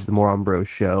Facebook page, The Moron Bros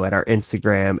Show, at our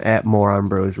Instagram, at Moron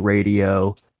Bros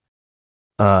Radio.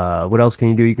 What else can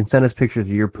you do? You can send us pictures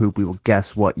of your poop. We will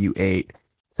guess what you ate.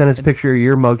 Send us a picture of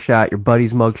your mugshot, your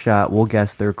buddy's mugshot. We'll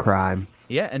guess their crime.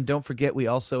 Yeah, and don't forget, we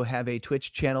also have a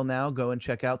Twitch channel now. Go and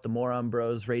check out the Moron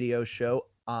Bros Radio Show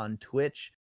on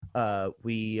Twitch.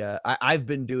 I've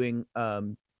been doing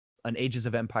an Ages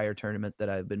of Empire tournament that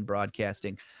I've been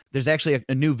broadcasting. There's actually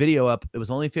a new video up. It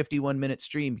was only 51-minute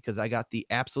stream because I got the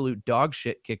absolute dog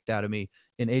shit kicked out of me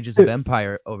in Ages of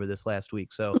Empire over this last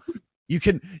week. So you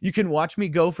can watch me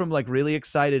go from like really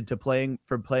excited to playing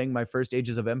my first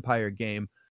Ages of Empire game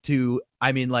to,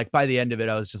 I mean, like by the end of it,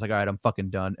 I was just like, all right, I'm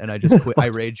fucking done. And I just quit. I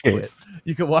rage quit.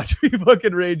 You can watch me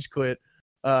fucking rage quit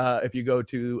if you go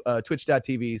to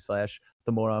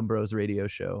twitch.tv/The Moron Bros Radio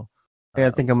Show. Yeah, I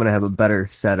think I'm gonna have a better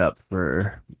setup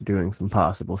for doing some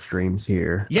possible streams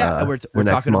here. Yeah, we're next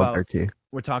talking month about or two.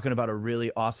 We're talking about a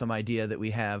really awesome idea that we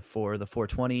have for the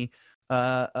 420,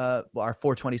 our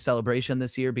 420 celebration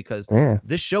this year, because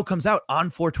this show comes out on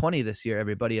 420 this year.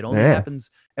 Everybody, it only happens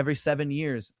every 7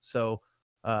 years. So,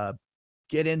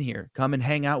 get in here, come and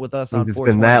hang out with us on 420.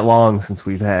 It's been that long since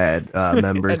we've had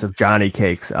members of Johnny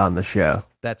Cakes on the show.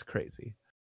 That's crazy.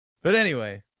 But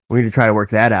anyway, we need to try to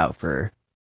work that out for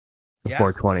the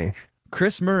 420.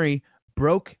 Chris Murray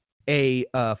broke a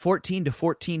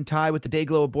 14-14 tie with the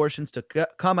Dayglow Abortions to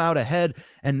come out ahead,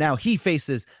 and now he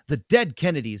faces the Dead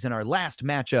Kennedys in our last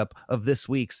matchup of this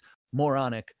week's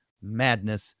Moronic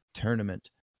Madness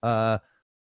tournament.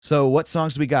 So what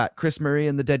songs do we got? Chris Murray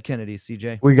and the Dead Kennedys,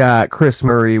 CJ? We got Chris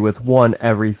Murray with One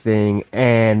Everything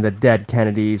and the Dead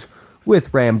Kennedys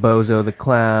with Rambozo the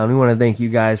Clown. We want to thank you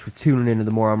guys for tuning into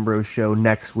the Moron Bros Show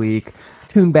next week.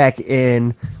 Tune back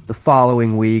in the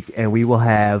following week, and we will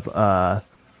have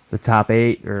the top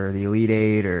 8 or the elite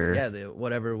 8 or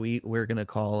whatever we're gonna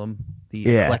call them,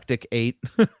 the eclectic 8.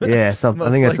 Yeah, something. I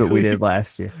think that's what we did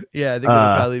last year. Yeah, I think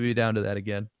it'll probably be down to that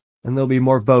again. And there'll be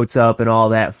more votes up and all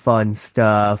that fun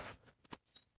stuff.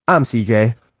 I'm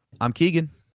CJ. I'm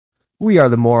Keegan. We are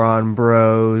the Moron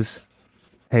Bros.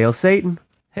 Hail Satan.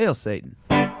 Hail Satan.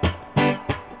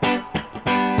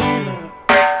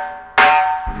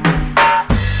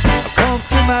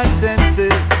 My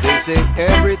senses, they say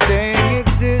everything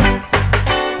exists,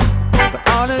 but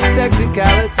on a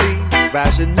technicality,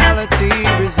 rationality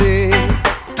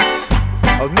resists.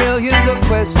 Of millions of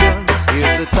questions,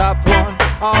 here's the top one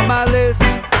on my list.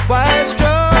 Why I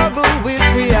struggle with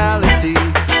reality?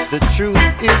 The truth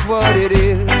is what it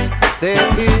is.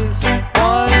 There is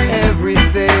one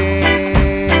everything.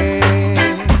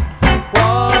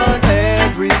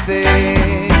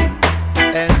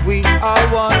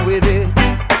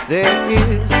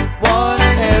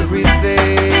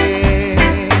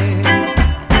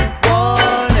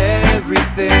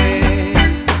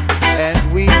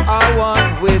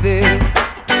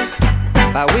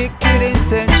 by wicked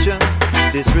intention,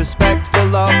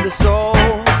 disrespectful of the soul.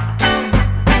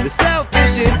 The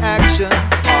selfish in action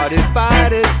are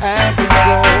divided and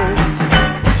controlled,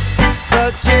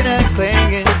 clutching and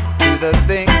clinging to the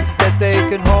things that they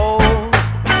can hold,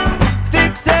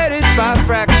 fixated by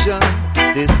fraction,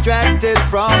 distracted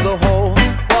from the whole.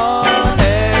 Want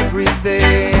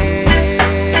everything,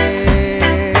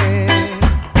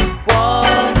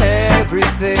 want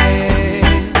everything,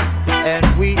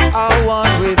 and we are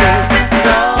one with it.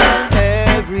 Want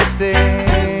everything.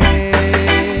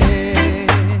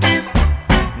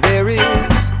 There is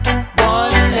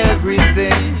one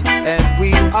everything, and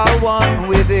we are one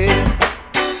with it.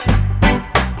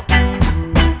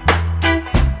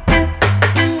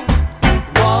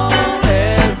 Want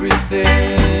everything.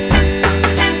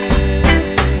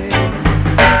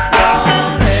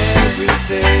 Want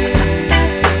everything.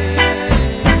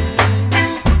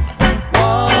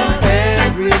 Want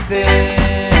everything.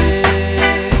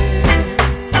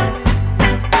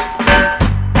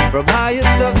 From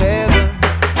highest of heaven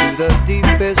to the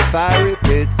deepest fiery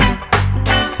pits,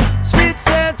 sweet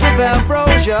scent of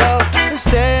ambrosia, the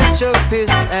stench of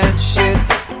piss and shit.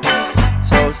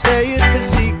 So saith the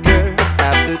seeker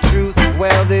after truth,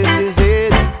 well this is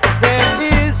it. There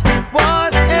is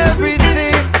one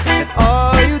everything, and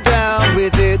are you down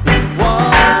with it?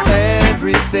 One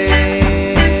everything.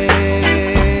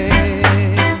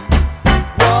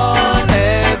 One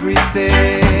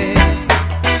everything,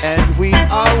 and we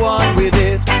are one with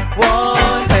it.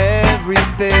 One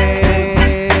everything.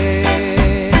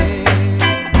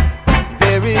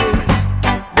 There is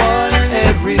one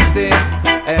everything,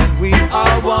 and we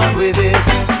are one with it.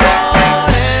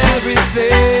 One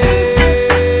everything.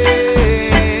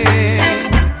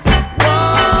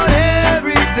 One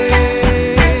everything,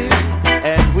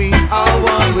 and we are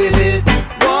one with it.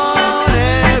 One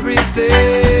everything.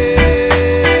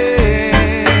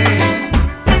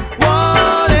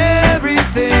 Want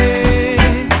everything,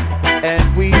 and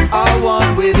we are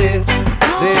one with it.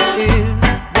 There is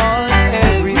one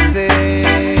everything.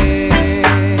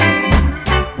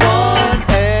 One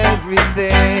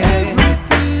everything,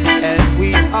 and we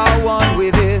are one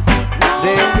with it.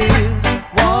 There is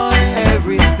one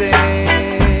everything.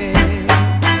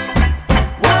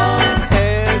 One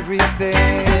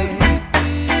everything,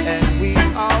 and we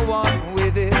are one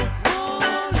with it.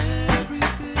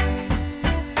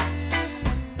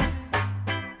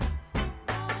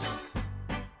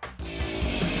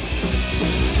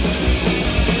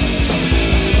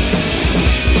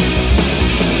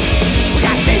 We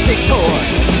got basic toy,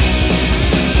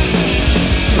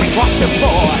 wash your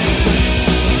boy,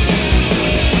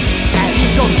 and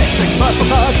egocentric muscle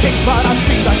thug kicks butt on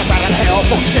speed like a bat out of hell.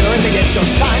 Bullshitter in the Indo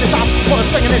China shop, for a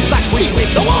singing his back. We win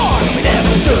the war that we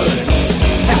never stood,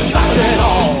 and started it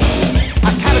all.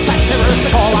 A counterattack terrorist to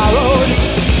call our own,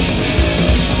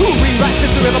 who rewrites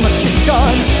his rhythm machine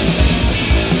gun.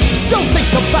 Don't think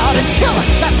about it, kill it,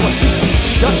 that's what we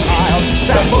teach your child.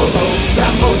 Rambozo,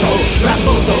 Rambozo,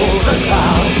 Rambozo the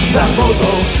clown.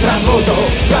 Rambozo, Rambozo,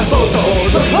 Rambozo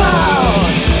the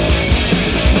clown.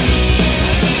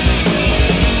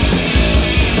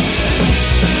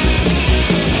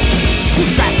 Two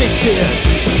draft-age kids,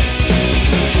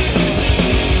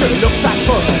 sure looks like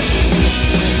fun.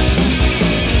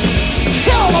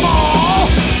 Kill them all,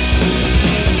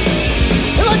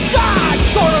 and the gods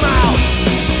sort them out.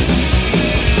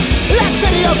 That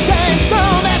video game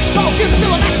girl, that's talking,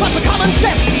 feeling that's lots of common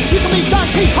sense. You can be Don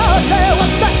Quixote,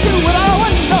 what's that do with our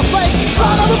window face?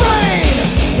 Blood on the brain,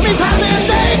 it means happy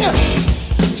ending.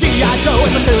 G.I. Joe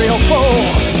in the cereal bowl,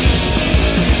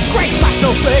 great slack,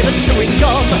 no flavor, chewing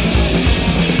gum.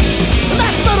 And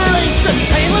that's better ain't just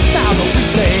painless now, but we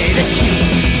made it cute.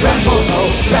 Rambozo,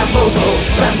 Rambozo,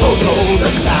 Rambozo the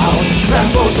clown.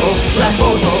 Rambozo,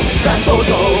 Rambozo,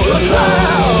 Rambozo the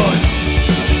clown.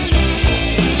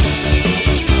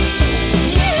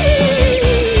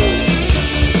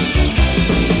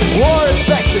 War is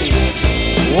sexy,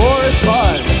 war is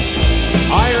fun.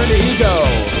 Iron Ego,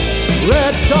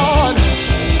 Red Dawn.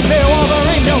 Near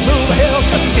Wolverine, they'll rule the hills.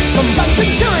 Just get some guns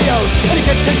and Cheerios, and you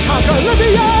can conquer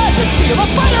Libya. Just steal a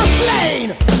fighter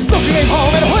plane. Look, he ain't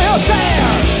home in a wheelchair.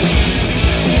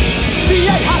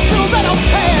 VA hospital, they don't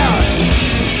care.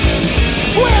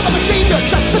 We're the machine, you're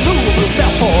just a tool. We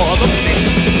fell for the bit.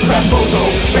 Rambozo,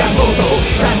 Rambozo,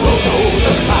 Rambozo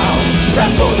the clown.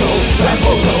 Rambozo,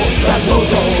 Rambozo,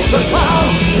 Rambozo the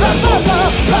clown. Rambozo,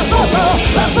 Rambozo,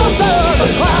 Rambozo the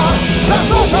clown.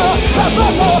 Rambozo,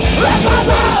 Rambozo,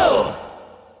 Rambozo.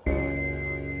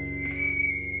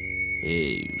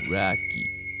 Hey, Rocky,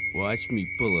 watch me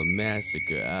pull a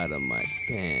massacre out of my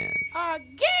pants.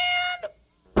 Again?